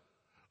mileage.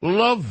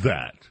 Love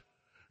that.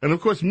 And, of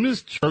course,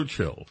 Miss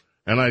Churchill,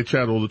 and I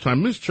chat all the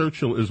time, Miss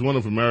Churchill is one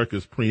of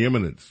America's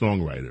preeminent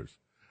songwriters.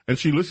 And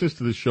she listens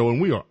to the show,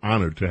 and we are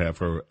honored to have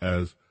her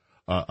as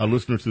a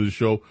listener to the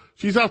show.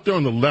 She's out there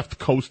on the left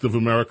coast of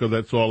America.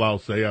 That's all I'll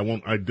say. I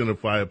won't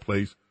identify a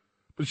place.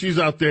 But she's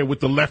out there with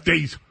the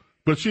lefties.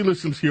 But she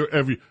listens here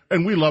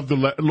and we love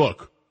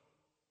look,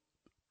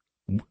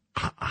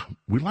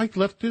 we like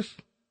leftists.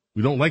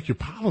 We don't like your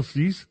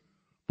policies,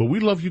 but we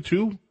love you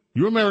too.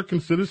 You're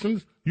American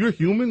citizens. You're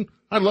human.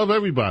 I love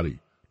everybody.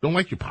 Don't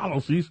like your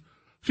policies.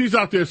 She's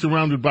out there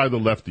surrounded by the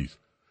lefties.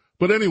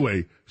 But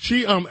anyway,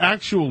 she,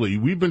 actually,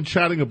 we've been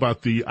chatting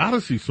about the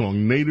Odyssey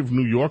song, Native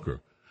New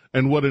Yorker.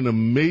 And what an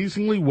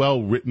amazingly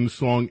well-written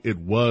song it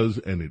was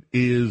and it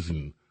is,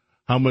 and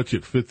how much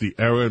it fit the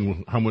era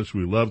and how much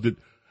we loved it.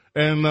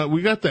 And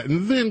we got that.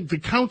 And then the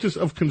Countess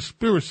of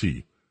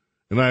Conspiracy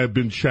and I have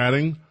been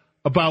chatting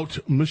about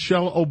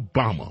Michelle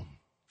Obama.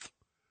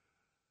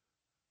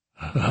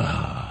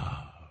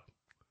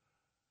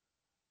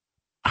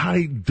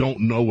 I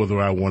don't know whether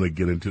I want to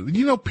get into it.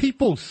 You know,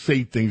 people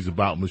say things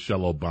about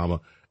Michelle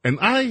Obama, and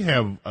I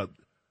have,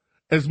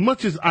 as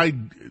much as I...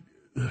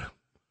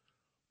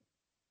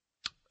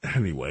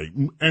 Anyway,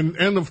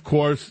 and of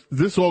course,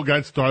 this all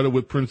got started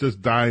with Princess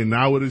Di, and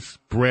now it is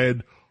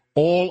spread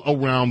all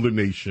around the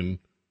nation.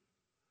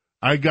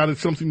 I got it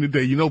something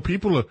today. You know,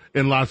 people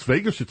in Las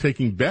Vegas are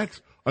taking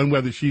bets on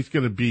whether she's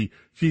going to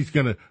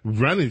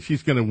run and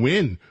she's going to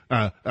win.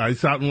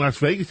 It's out in Las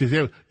Vegas.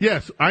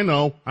 Yes, I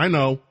know.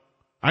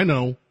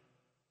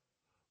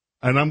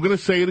 And I'm going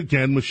to say it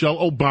again, Michelle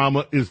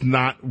Obama is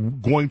not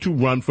going to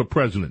run for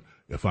president.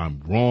 If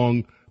I'm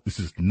wrong, this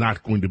is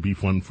not going to be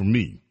fun for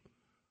me.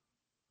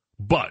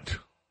 But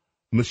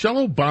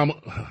Michelle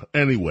Obama,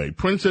 anyway,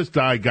 Princess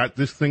Di got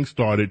this thing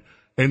started,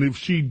 and if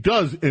she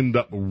does end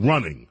up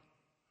running,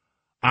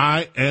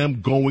 I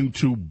am going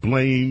to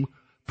blame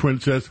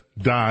Princess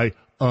Di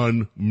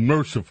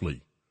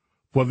unmercifully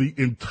for the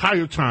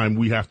entire time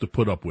we have to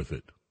put up with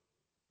it.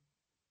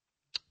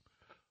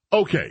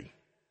 Okay.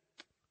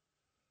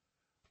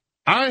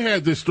 I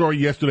had this story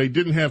yesterday,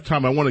 didn't have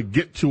time. I want to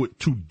get to it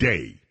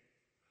today.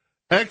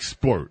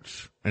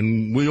 Experts,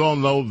 and we all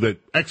know that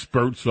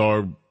experts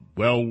are,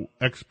 well,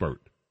 expert.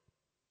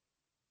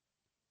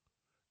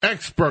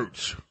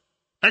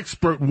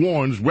 Expert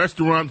warns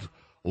restaurants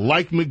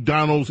like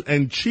McDonald's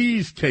and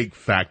Cheesecake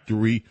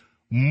Factory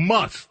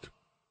must,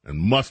 and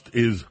must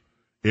is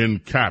in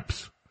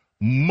caps,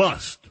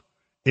 must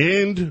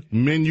end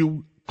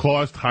menu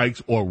cost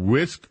hikes or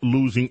risk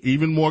losing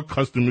even more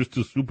customers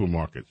to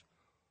supermarkets,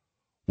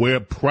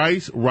 where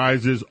price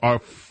rises are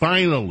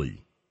finally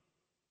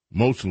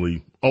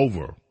mostly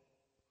over.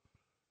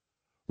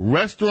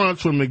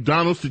 Restaurants from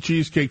McDonald's to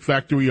Cheesecake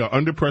Factory are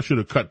under pressure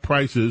to cut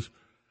prices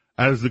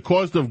as the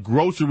cost of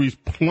groceries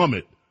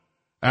plummet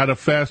at a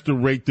faster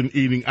rate than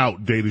eating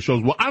out, data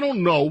shows. Well, I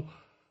don't know.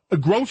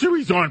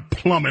 Groceries aren't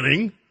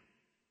plummeting.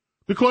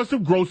 The cost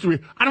of grocery,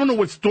 I don't know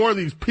what store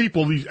these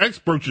people, these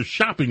experts are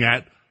shopping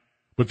at,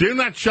 but they're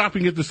not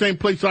shopping at the same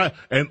place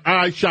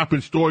I shop in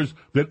stores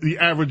that the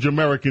average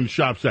American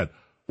shops at.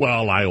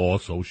 Well, I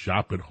also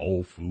shop at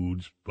Whole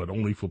Foods, but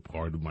only for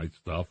part of my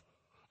stuff.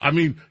 I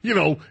mean,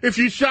 if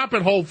you shop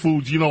at Whole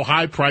Foods,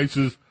 high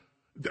prices,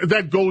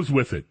 that goes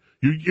with it.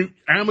 You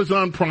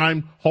Amazon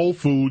Prime, Whole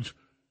Foods,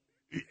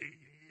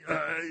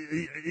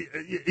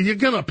 you're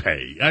gonna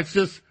pay. That's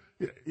just,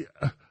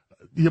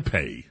 you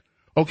pay.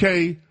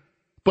 Okay?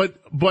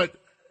 But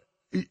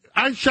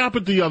I shop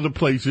at the other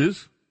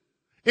places,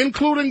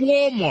 including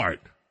Walmart.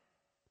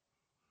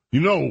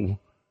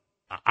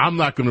 I'm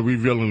not going to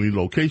reveal any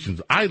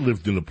locations. I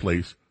lived in a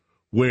place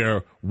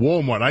where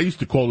Walmart, I used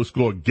to call the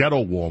store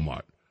Ghetto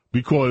Walmart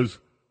because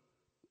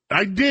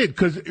I did,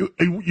 because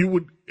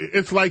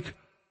it's like,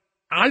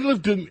 I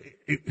lived in,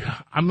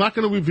 I'm not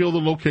going to reveal the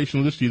location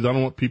of this either. I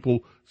don't want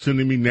people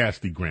sending me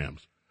nasty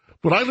grams.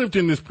 But I lived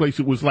in this place.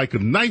 It was like a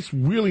nice,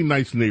 really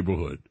nice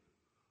neighborhood.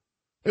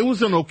 It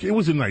was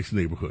a nice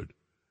neighborhood.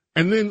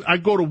 And then I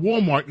go to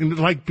Walmart and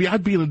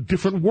I'd be in a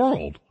different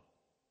world.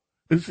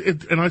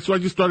 So I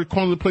just started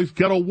calling the place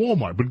Ghetto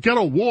Walmart. But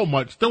Ghetto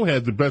Walmart still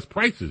had the best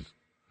prices.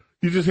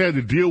 You just had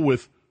to deal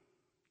with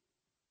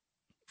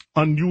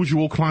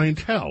unusual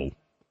clientele.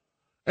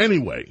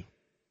 Anyway,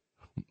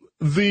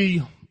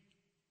 the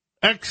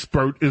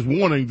expert is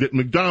warning that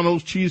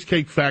McDonald's,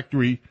 Cheesecake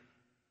Factory,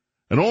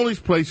 and all these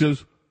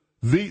places,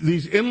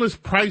 these endless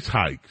price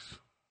hikes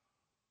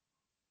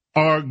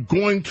are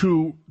going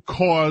to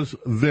cause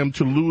them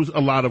to lose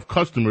a lot of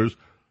customers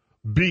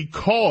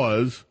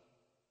because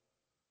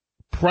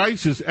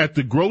prices at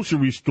the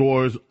grocery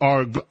stores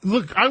are...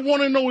 Look, I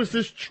want to know, is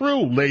this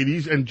true,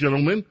 ladies and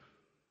gentlemen?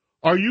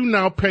 Are you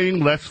now paying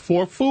less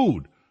for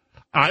food?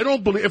 I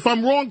don't believe... If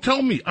I'm wrong,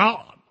 tell me.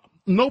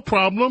 No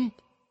problem.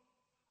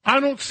 I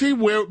don't see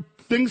where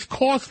things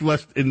cost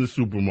less in the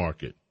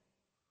supermarket.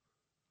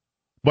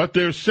 But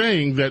they're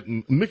saying that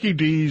Mickey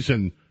D's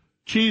and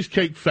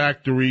Cheesecake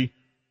Factory,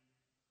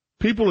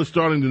 people are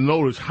starting to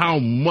notice how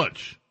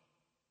much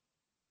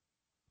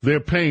they're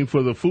paying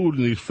for the food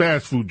in these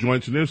fast food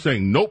joints, and they're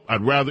saying, nope,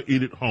 I'd rather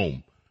eat at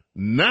home.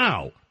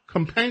 Now,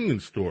 companion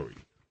story.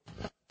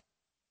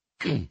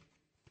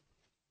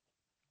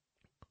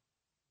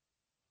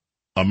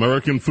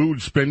 American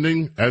food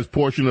spending as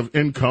portion of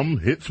income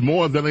hits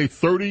more than a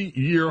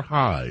 30-year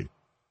high.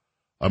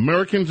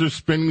 Americans are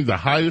spending the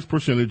highest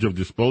percentage of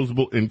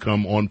disposable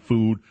income on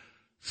food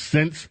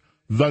since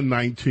the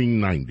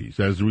 1990s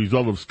as a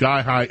result of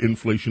sky-high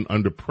inflation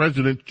under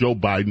President Joe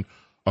Biden,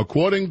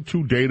 according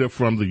to data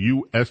from the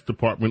U.S.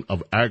 Department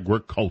of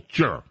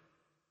Agriculture.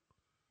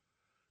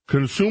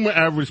 Consumer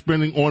average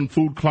spending on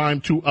food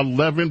climbed to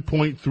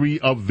 11.3%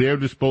 of their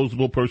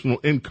disposable personal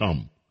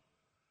income.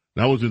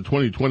 That was in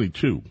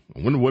 2022. I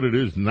wonder what it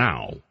is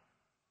now.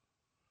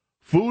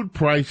 Food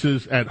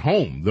prices at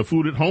home, the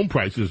food at home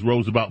prices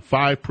rose about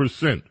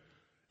 5%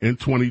 in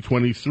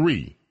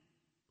 2023.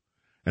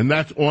 And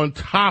that's on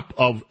top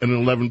of an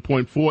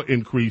 11.4%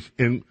 increase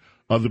in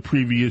the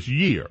previous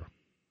year.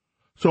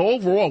 So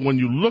overall, when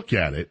you look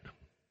at it,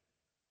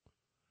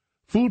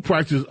 food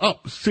prices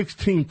up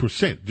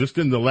 16% just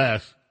in the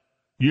last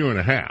year and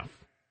a half.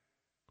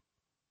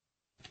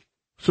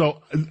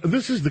 So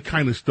this is the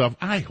kind of stuff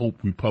I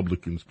hope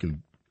Republicans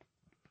can,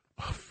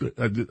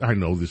 I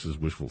know this is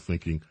wishful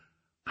thinking.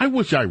 I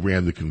wish I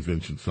ran the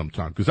convention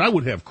sometime because I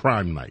would have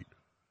crime night.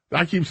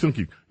 I keep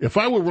thinking, if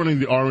I were running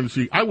the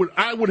RNC,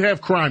 I would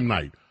have crime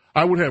night.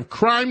 I would have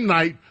crime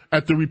night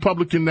at the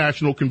Republican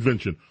National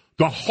Convention.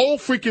 The whole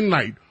freaking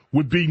night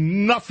would be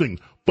nothing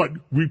but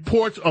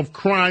reports of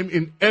crime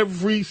in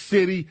every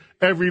city,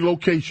 every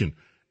location.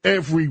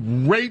 Every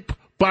rape,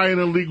 by an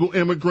illegal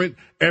immigrant,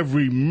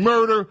 every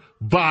murder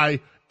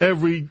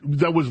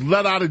that was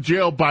let out of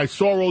jail by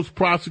Soros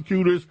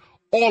prosecutors,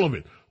 all of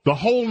it. The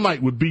whole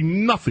night would be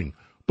nothing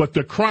but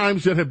the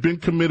crimes that have been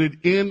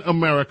committed in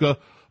America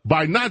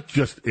by not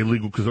just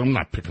illegal, because I'm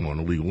not picking on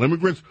illegal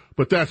immigrants,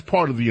 but that's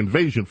part of the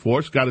invasion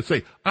force. Got to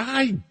say,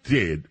 I'm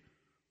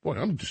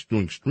just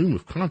doing stream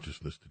of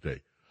consciousness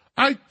today.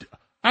 I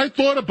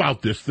thought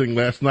about this thing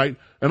last night,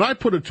 and I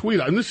put a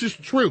tweet out, and this is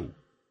true.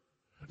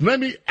 Let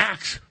me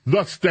ask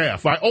the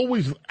staff. I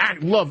always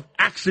love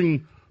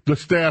asking the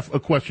staff a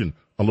question.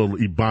 A little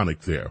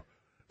Ebonic there.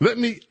 Let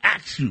me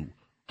ask you.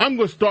 I'm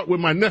going to start with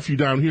my nephew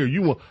down here.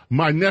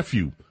 My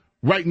nephew,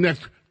 right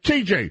next.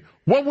 TJ,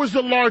 what was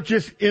the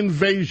largest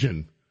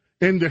invasion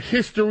in the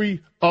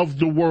history of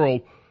the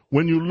world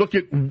when you look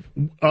at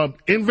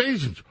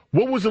invasions?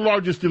 What was the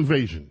largest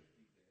invasion?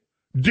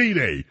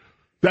 D-Day.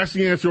 That's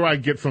the answer I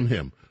get from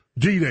him.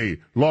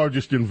 D-Day,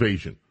 largest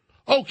invasion.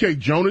 Okay,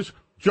 Jonas.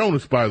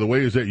 Jonas, by the way,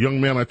 is that young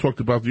man I talked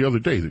about the other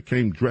day that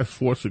came dressed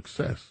for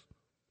success.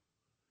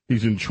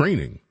 He's in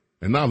training,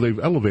 and now they've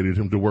elevated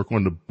him to work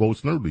on the Bo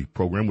Snerdley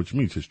program, which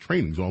means his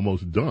training's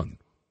almost done.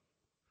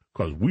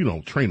 Because we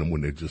don't train them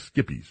when they're just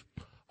skippies.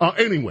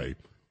 Anyway,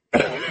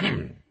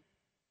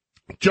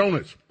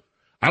 Jonas,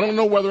 I don't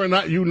know whether or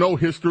not you know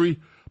history,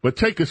 but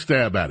take a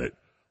stab at it.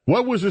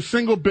 What was the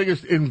single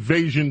biggest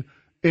invasion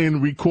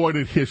in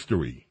recorded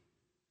history?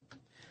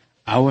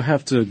 I would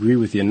have to agree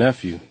with your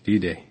nephew,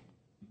 D-Day.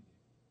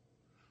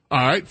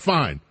 All right,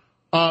 fine.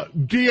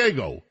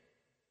 Diego,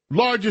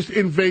 largest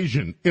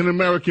invasion in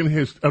American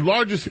history.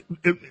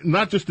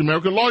 Not just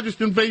America,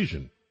 largest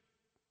invasion.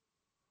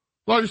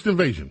 Largest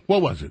invasion.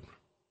 What was it?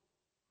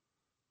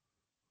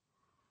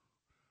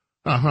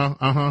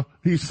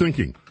 He's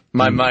thinking.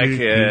 My mic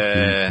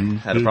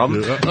had a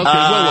problem.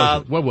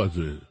 Okay, what was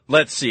it?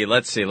 Let's see.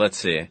 Was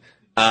it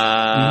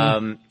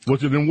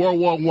in World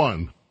War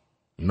I?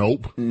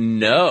 Nope.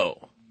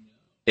 No.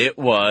 It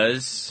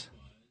was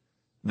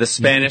the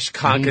Spanish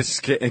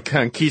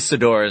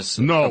conquistadors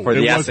for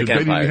the Aztec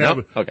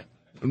Empire. Okay.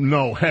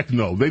 No, heck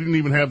no. They didn't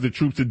even have the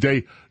troops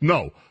today.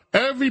 No.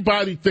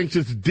 Everybody thinks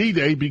it's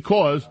D-Day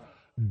because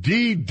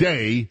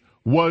D-Day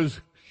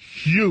was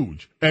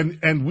huge.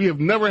 And we have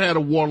never had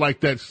a war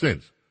like that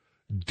since.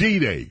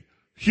 D-Day,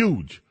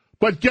 huge.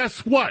 But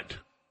guess what?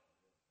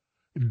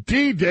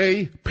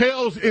 D-Day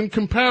pales in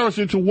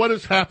comparison to what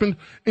has happened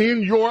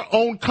in your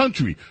own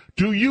country.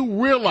 Do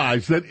you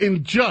realize that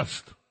in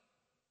just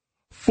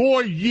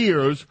 4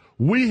 years,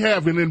 we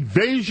have an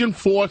invasion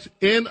force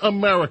in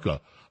America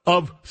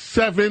of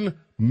 7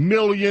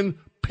 million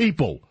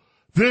people?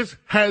 This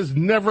has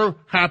never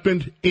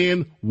happened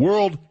in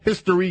world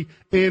history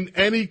in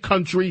any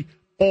country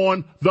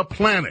on the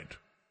planet.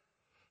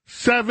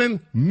 7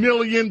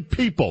 million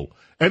people,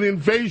 an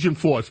invasion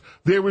force.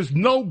 There is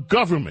no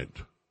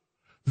government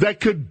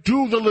that could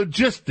do the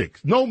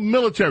logistics, no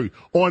military,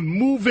 on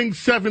moving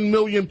 7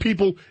 million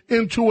people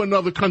into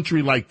another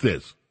country like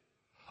this.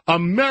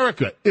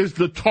 America is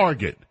the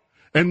target,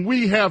 and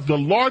we have the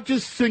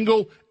largest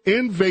single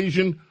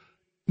invasion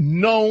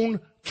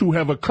known to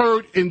have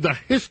occurred in the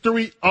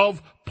history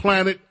of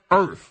planet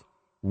Earth,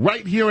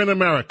 right here in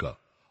America,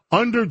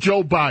 under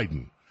Joe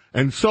Biden.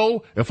 And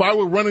so, if I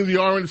were running the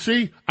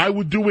RNC, I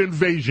would do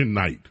invasion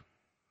night.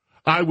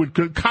 I would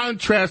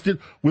contrast it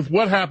with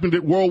what happened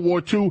at World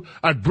War II.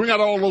 I'd bring out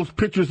all those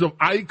pictures of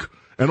Ike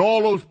and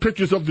all those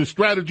pictures of the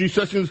strategy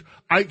sessions.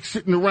 Ike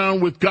sitting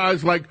around with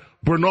guys like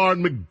Bernard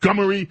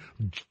Montgomery,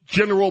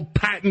 General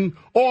Patton,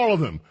 all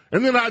of them.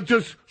 And then I'd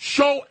just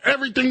show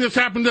everything that's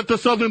happened at the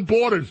southern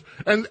borders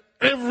and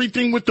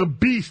everything with the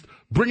beast,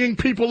 bringing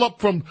people up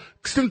from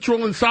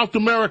Central and South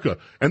America.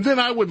 And then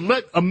I would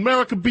let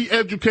America be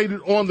educated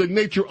on the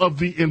nature of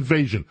the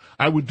invasion.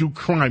 I would do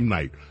crime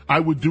night. I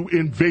would do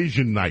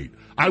invasion night.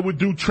 I would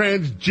do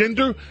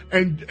transgender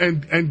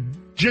and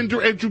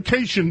gender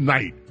education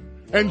night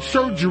and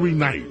surgery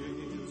night.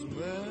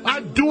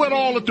 I'd do it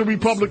all at the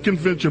Republican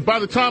convention. By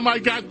the time I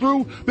got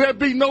through, there'd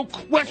be no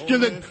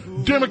question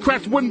that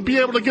Democrats wouldn't be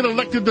able to get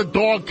elected the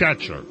dog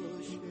catcher.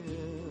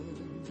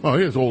 Oh,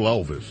 here's old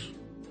Elvis.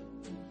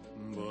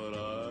 But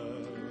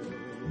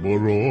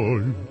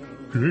I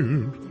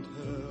can't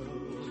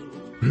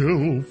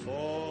help.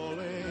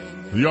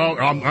 Y'all,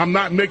 I'm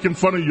not making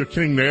fun of your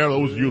king there. That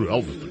was you,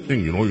 Elvis the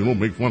king, you know. You don't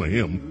make fun of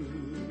him.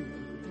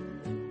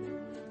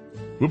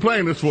 We're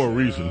playing this for a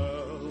reason.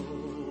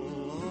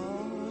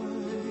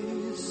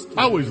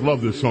 I always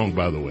love this song,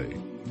 by the way.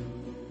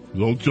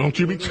 Don't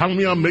you be telling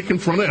me I'm making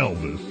fun of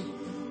Elvis.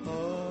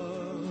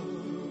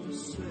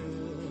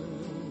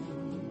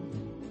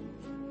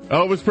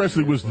 Elvis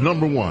Presley was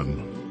number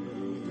one.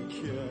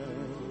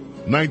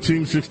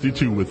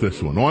 1962 with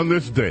this one. On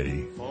this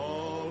day,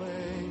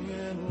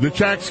 the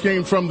tracks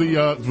came from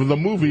the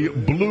movie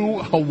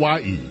Blue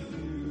Hawaii.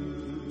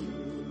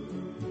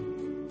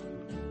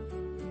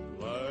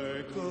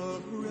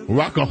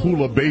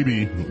 Rockahula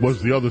Baby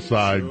was the other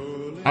side.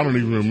 I don't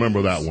even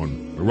remember that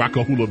one.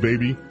 Rockahula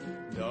Baby.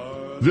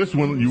 This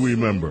one you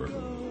remember.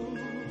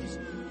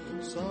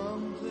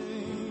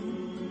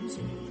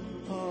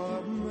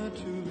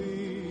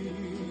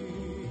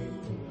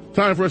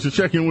 Time for us to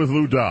check in with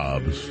Lou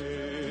Dobbs.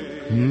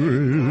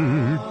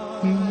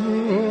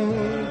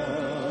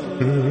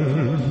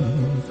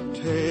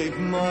 Take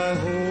my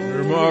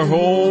home. My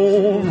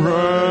home.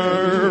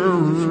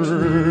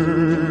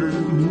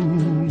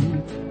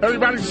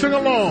 Everybody sing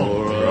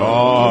along.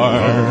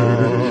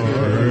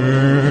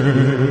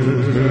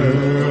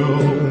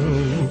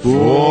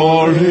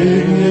 Falling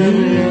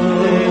in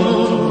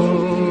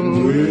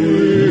love with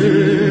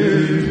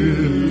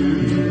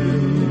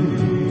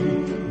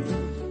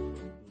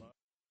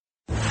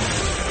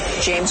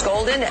James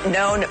Golden,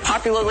 known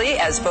popularly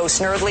as Bo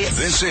Snerdley.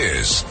 This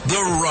is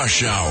The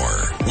Rush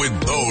Hour with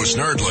Bo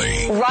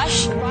Snerdley.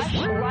 Rush.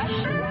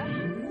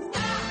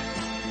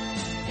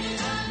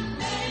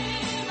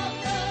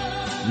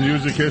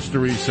 Music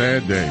history,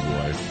 sad day,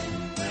 boy.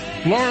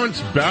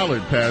 Florence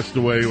Ballard passed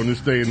away on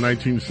this day in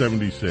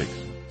 1976.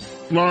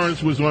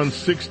 Florence was on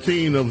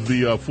 16 of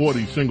the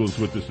 40 singles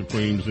with the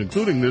Supremes,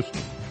 including this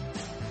one.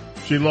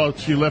 She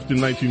left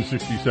in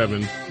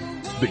 1967.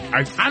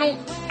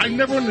 I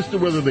never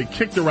understood whether they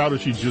kicked her out or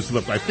she just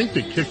left. I think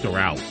they kicked her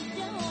out.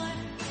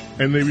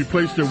 And they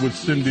replaced her with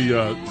Cindy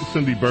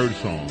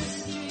Birdsong.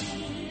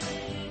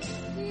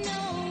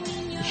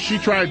 She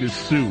tried to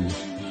sue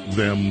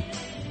them,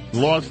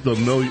 lost the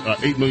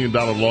 $8 million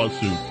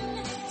lawsuit.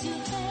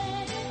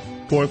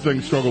 Poor thing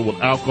struggled with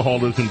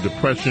alcoholism,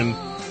 depression.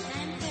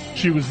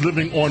 She was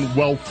living on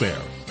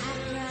welfare.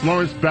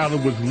 Florence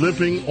Ballard was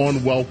living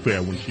on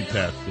welfare when she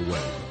passed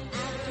away.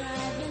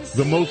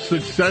 The most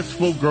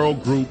successful girl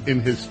group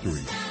in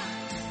history.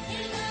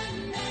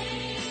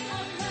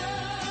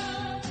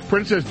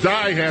 Princess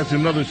Di has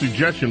another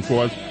suggestion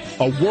for us.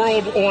 A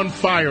World on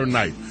Fire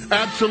night.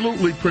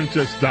 Absolutely,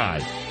 Princess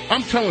Di.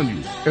 I'm telling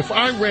you, if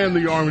I ran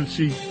the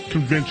RNC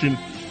convention,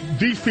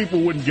 these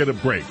people wouldn't get a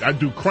break. I'd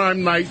do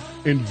crime night,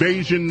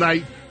 invasion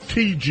night,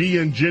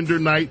 TG and gender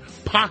night,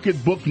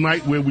 pocketbook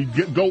night, where we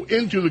go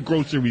into the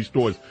grocery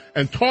stores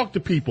and talk to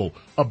people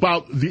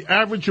about the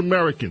average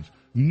Americans.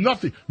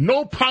 Nothing,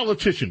 no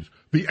politicians.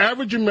 The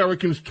average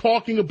Americans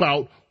talking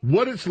about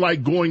what it's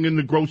like going in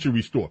the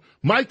grocery store.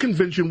 My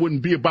convention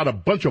wouldn't be about a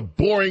bunch of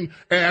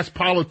boring-ass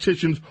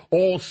politicians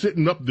all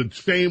sitting up the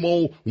same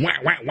old wah,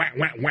 wah, wah,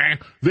 wah, wah.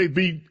 They'd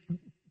be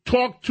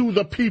talk to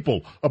the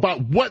people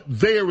about what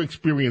they're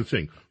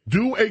experiencing.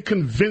 Do a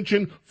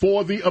convention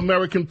for the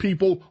American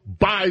people,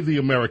 by the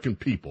American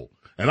people.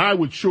 And I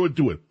would sure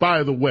do it.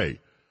 By the way,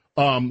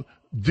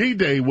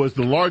 D-Day was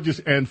the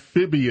largest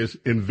amphibious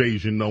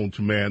invasion known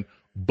to man,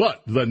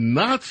 but the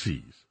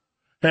Nazis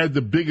had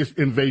the biggest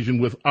invasion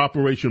with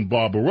Operation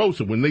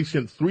Barbarossa when they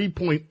sent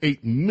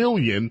 3.8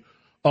 million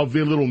of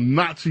their little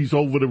Nazis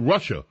over to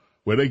Russia,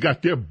 where they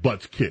got their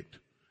butts kicked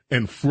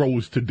and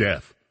froze to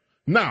death.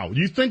 Now,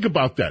 you think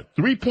about that.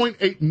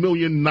 3.8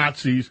 million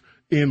Nazis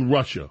in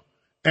Russia.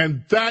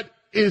 And that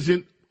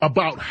isn't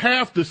about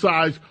half the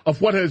size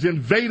of what has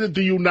invaded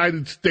the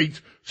United States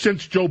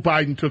since Joe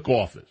Biden took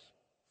office.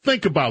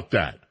 Think about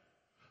that.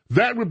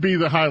 That would be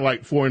the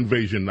highlight for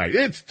Invasion Night.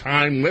 It's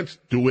time. Let's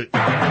do it.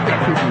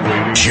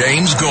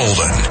 James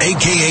Golden,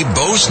 a.k.a.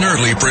 Bo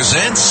Snerdley,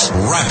 presents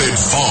Rapid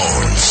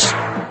Phones.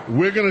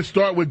 We're going to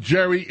start with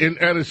Jerry in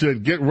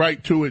Edison. Get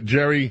right to it,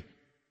 Jerry.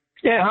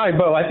 Yeah, hi,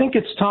 Bo. I think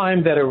it's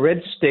time that a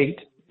red state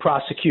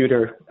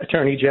prosecutor,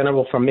 attorney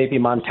general from maybe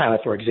Montana,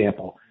 for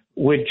example,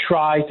 would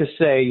try to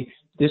say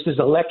this is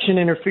election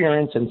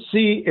interference and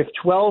see if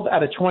 12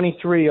 out of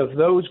 23 of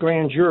those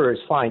grand jurors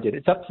find it.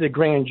 It's up to the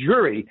grand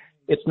jury.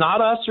 It's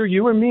not us or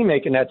you or me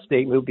making that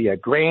statement. It would be a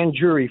grand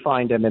jury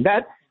find them. And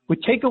that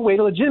would take away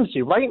the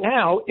legitimacy. Right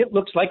now, it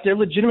looks like they're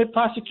legitimate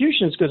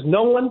prosecutions because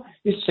no one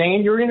is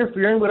saying you're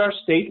interfering with our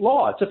state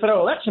law. It's a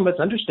federal election, but it's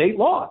under state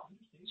law.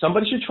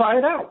 Somebody should try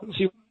it out.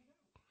 See.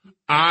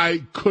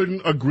 I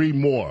couldn't agree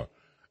more.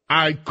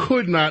 I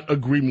could not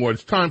agree more.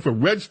 It's time for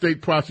red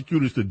state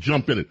prosecutors to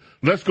jump in it.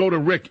 Let's go to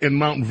Rick in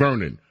Mount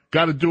Vernon.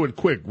 Got to do it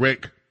quick,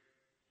 Rick.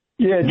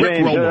 Yeah,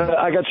 James,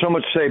 I got so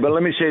much to say, but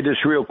let me say this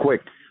real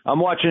quick. I'm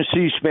watching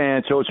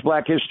C-SPAN, so it's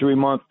Black History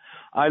Month.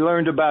 I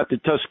learned about the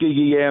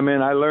Tuskegee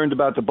Airmen. I learned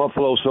about the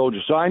Buffalo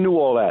Soldiers, so I knew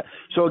all that.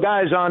 So a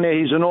guy's on there.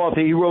 He's an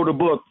author. He wrote a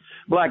book.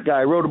 Black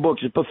guy wrote a book.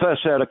 He's a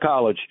professor at a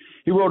college.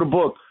 He wrote a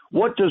book.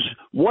 What do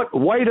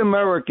white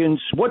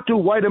Americans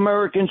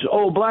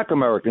owe black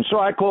Americans? So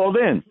I called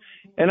in,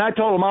 and I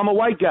told him I'm a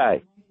white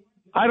guy.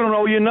 I don't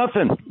owe you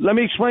nothing. Let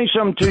me explain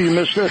something to you,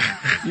 mister.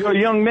 You're a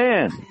young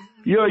man.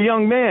 You're a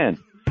young man.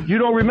 You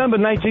don't remember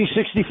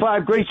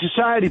 1965 Great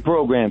Society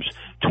programs.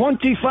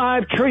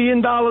 $25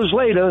 trillion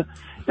later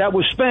that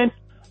was spent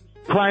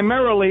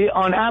primarily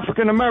on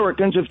African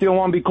Americans, if they don't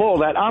want to be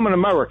called that. I'm an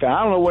American.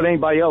 I don't know what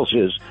anybody else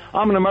is.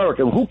 I'm an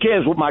American. Who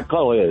cares what my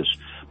color is?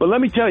 But let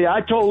me tell you,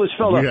 I told this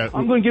fella,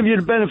 I'm going to give you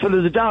the benefit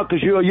of the doubt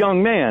because you're a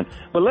young man.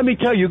 But let me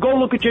tell you, go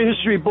look at your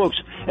history books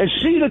and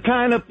see the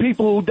kind of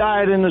people who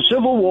died in the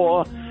Civil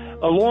War,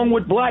 along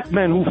with black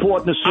men who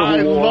fought in the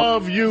Civil War. I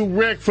love you,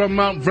 Rick, from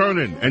Mount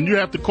Vernon. And you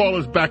have to call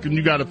us back and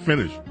you got to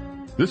finish.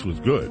 This was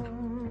good.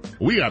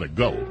 We got to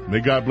go.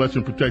 May God bless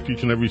and protect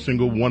each and every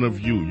single one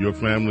of you, your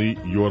family,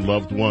 your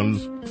loved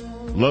ones.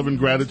 Love and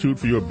gratitude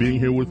for your being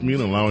here with me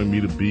and allowing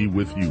me to be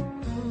with you.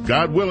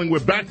 God willing, we're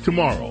back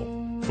tomorrow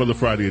for the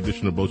Friday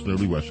edition of Bo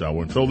Snerdly Rush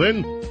Hour. Until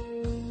then,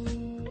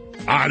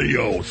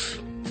 adios.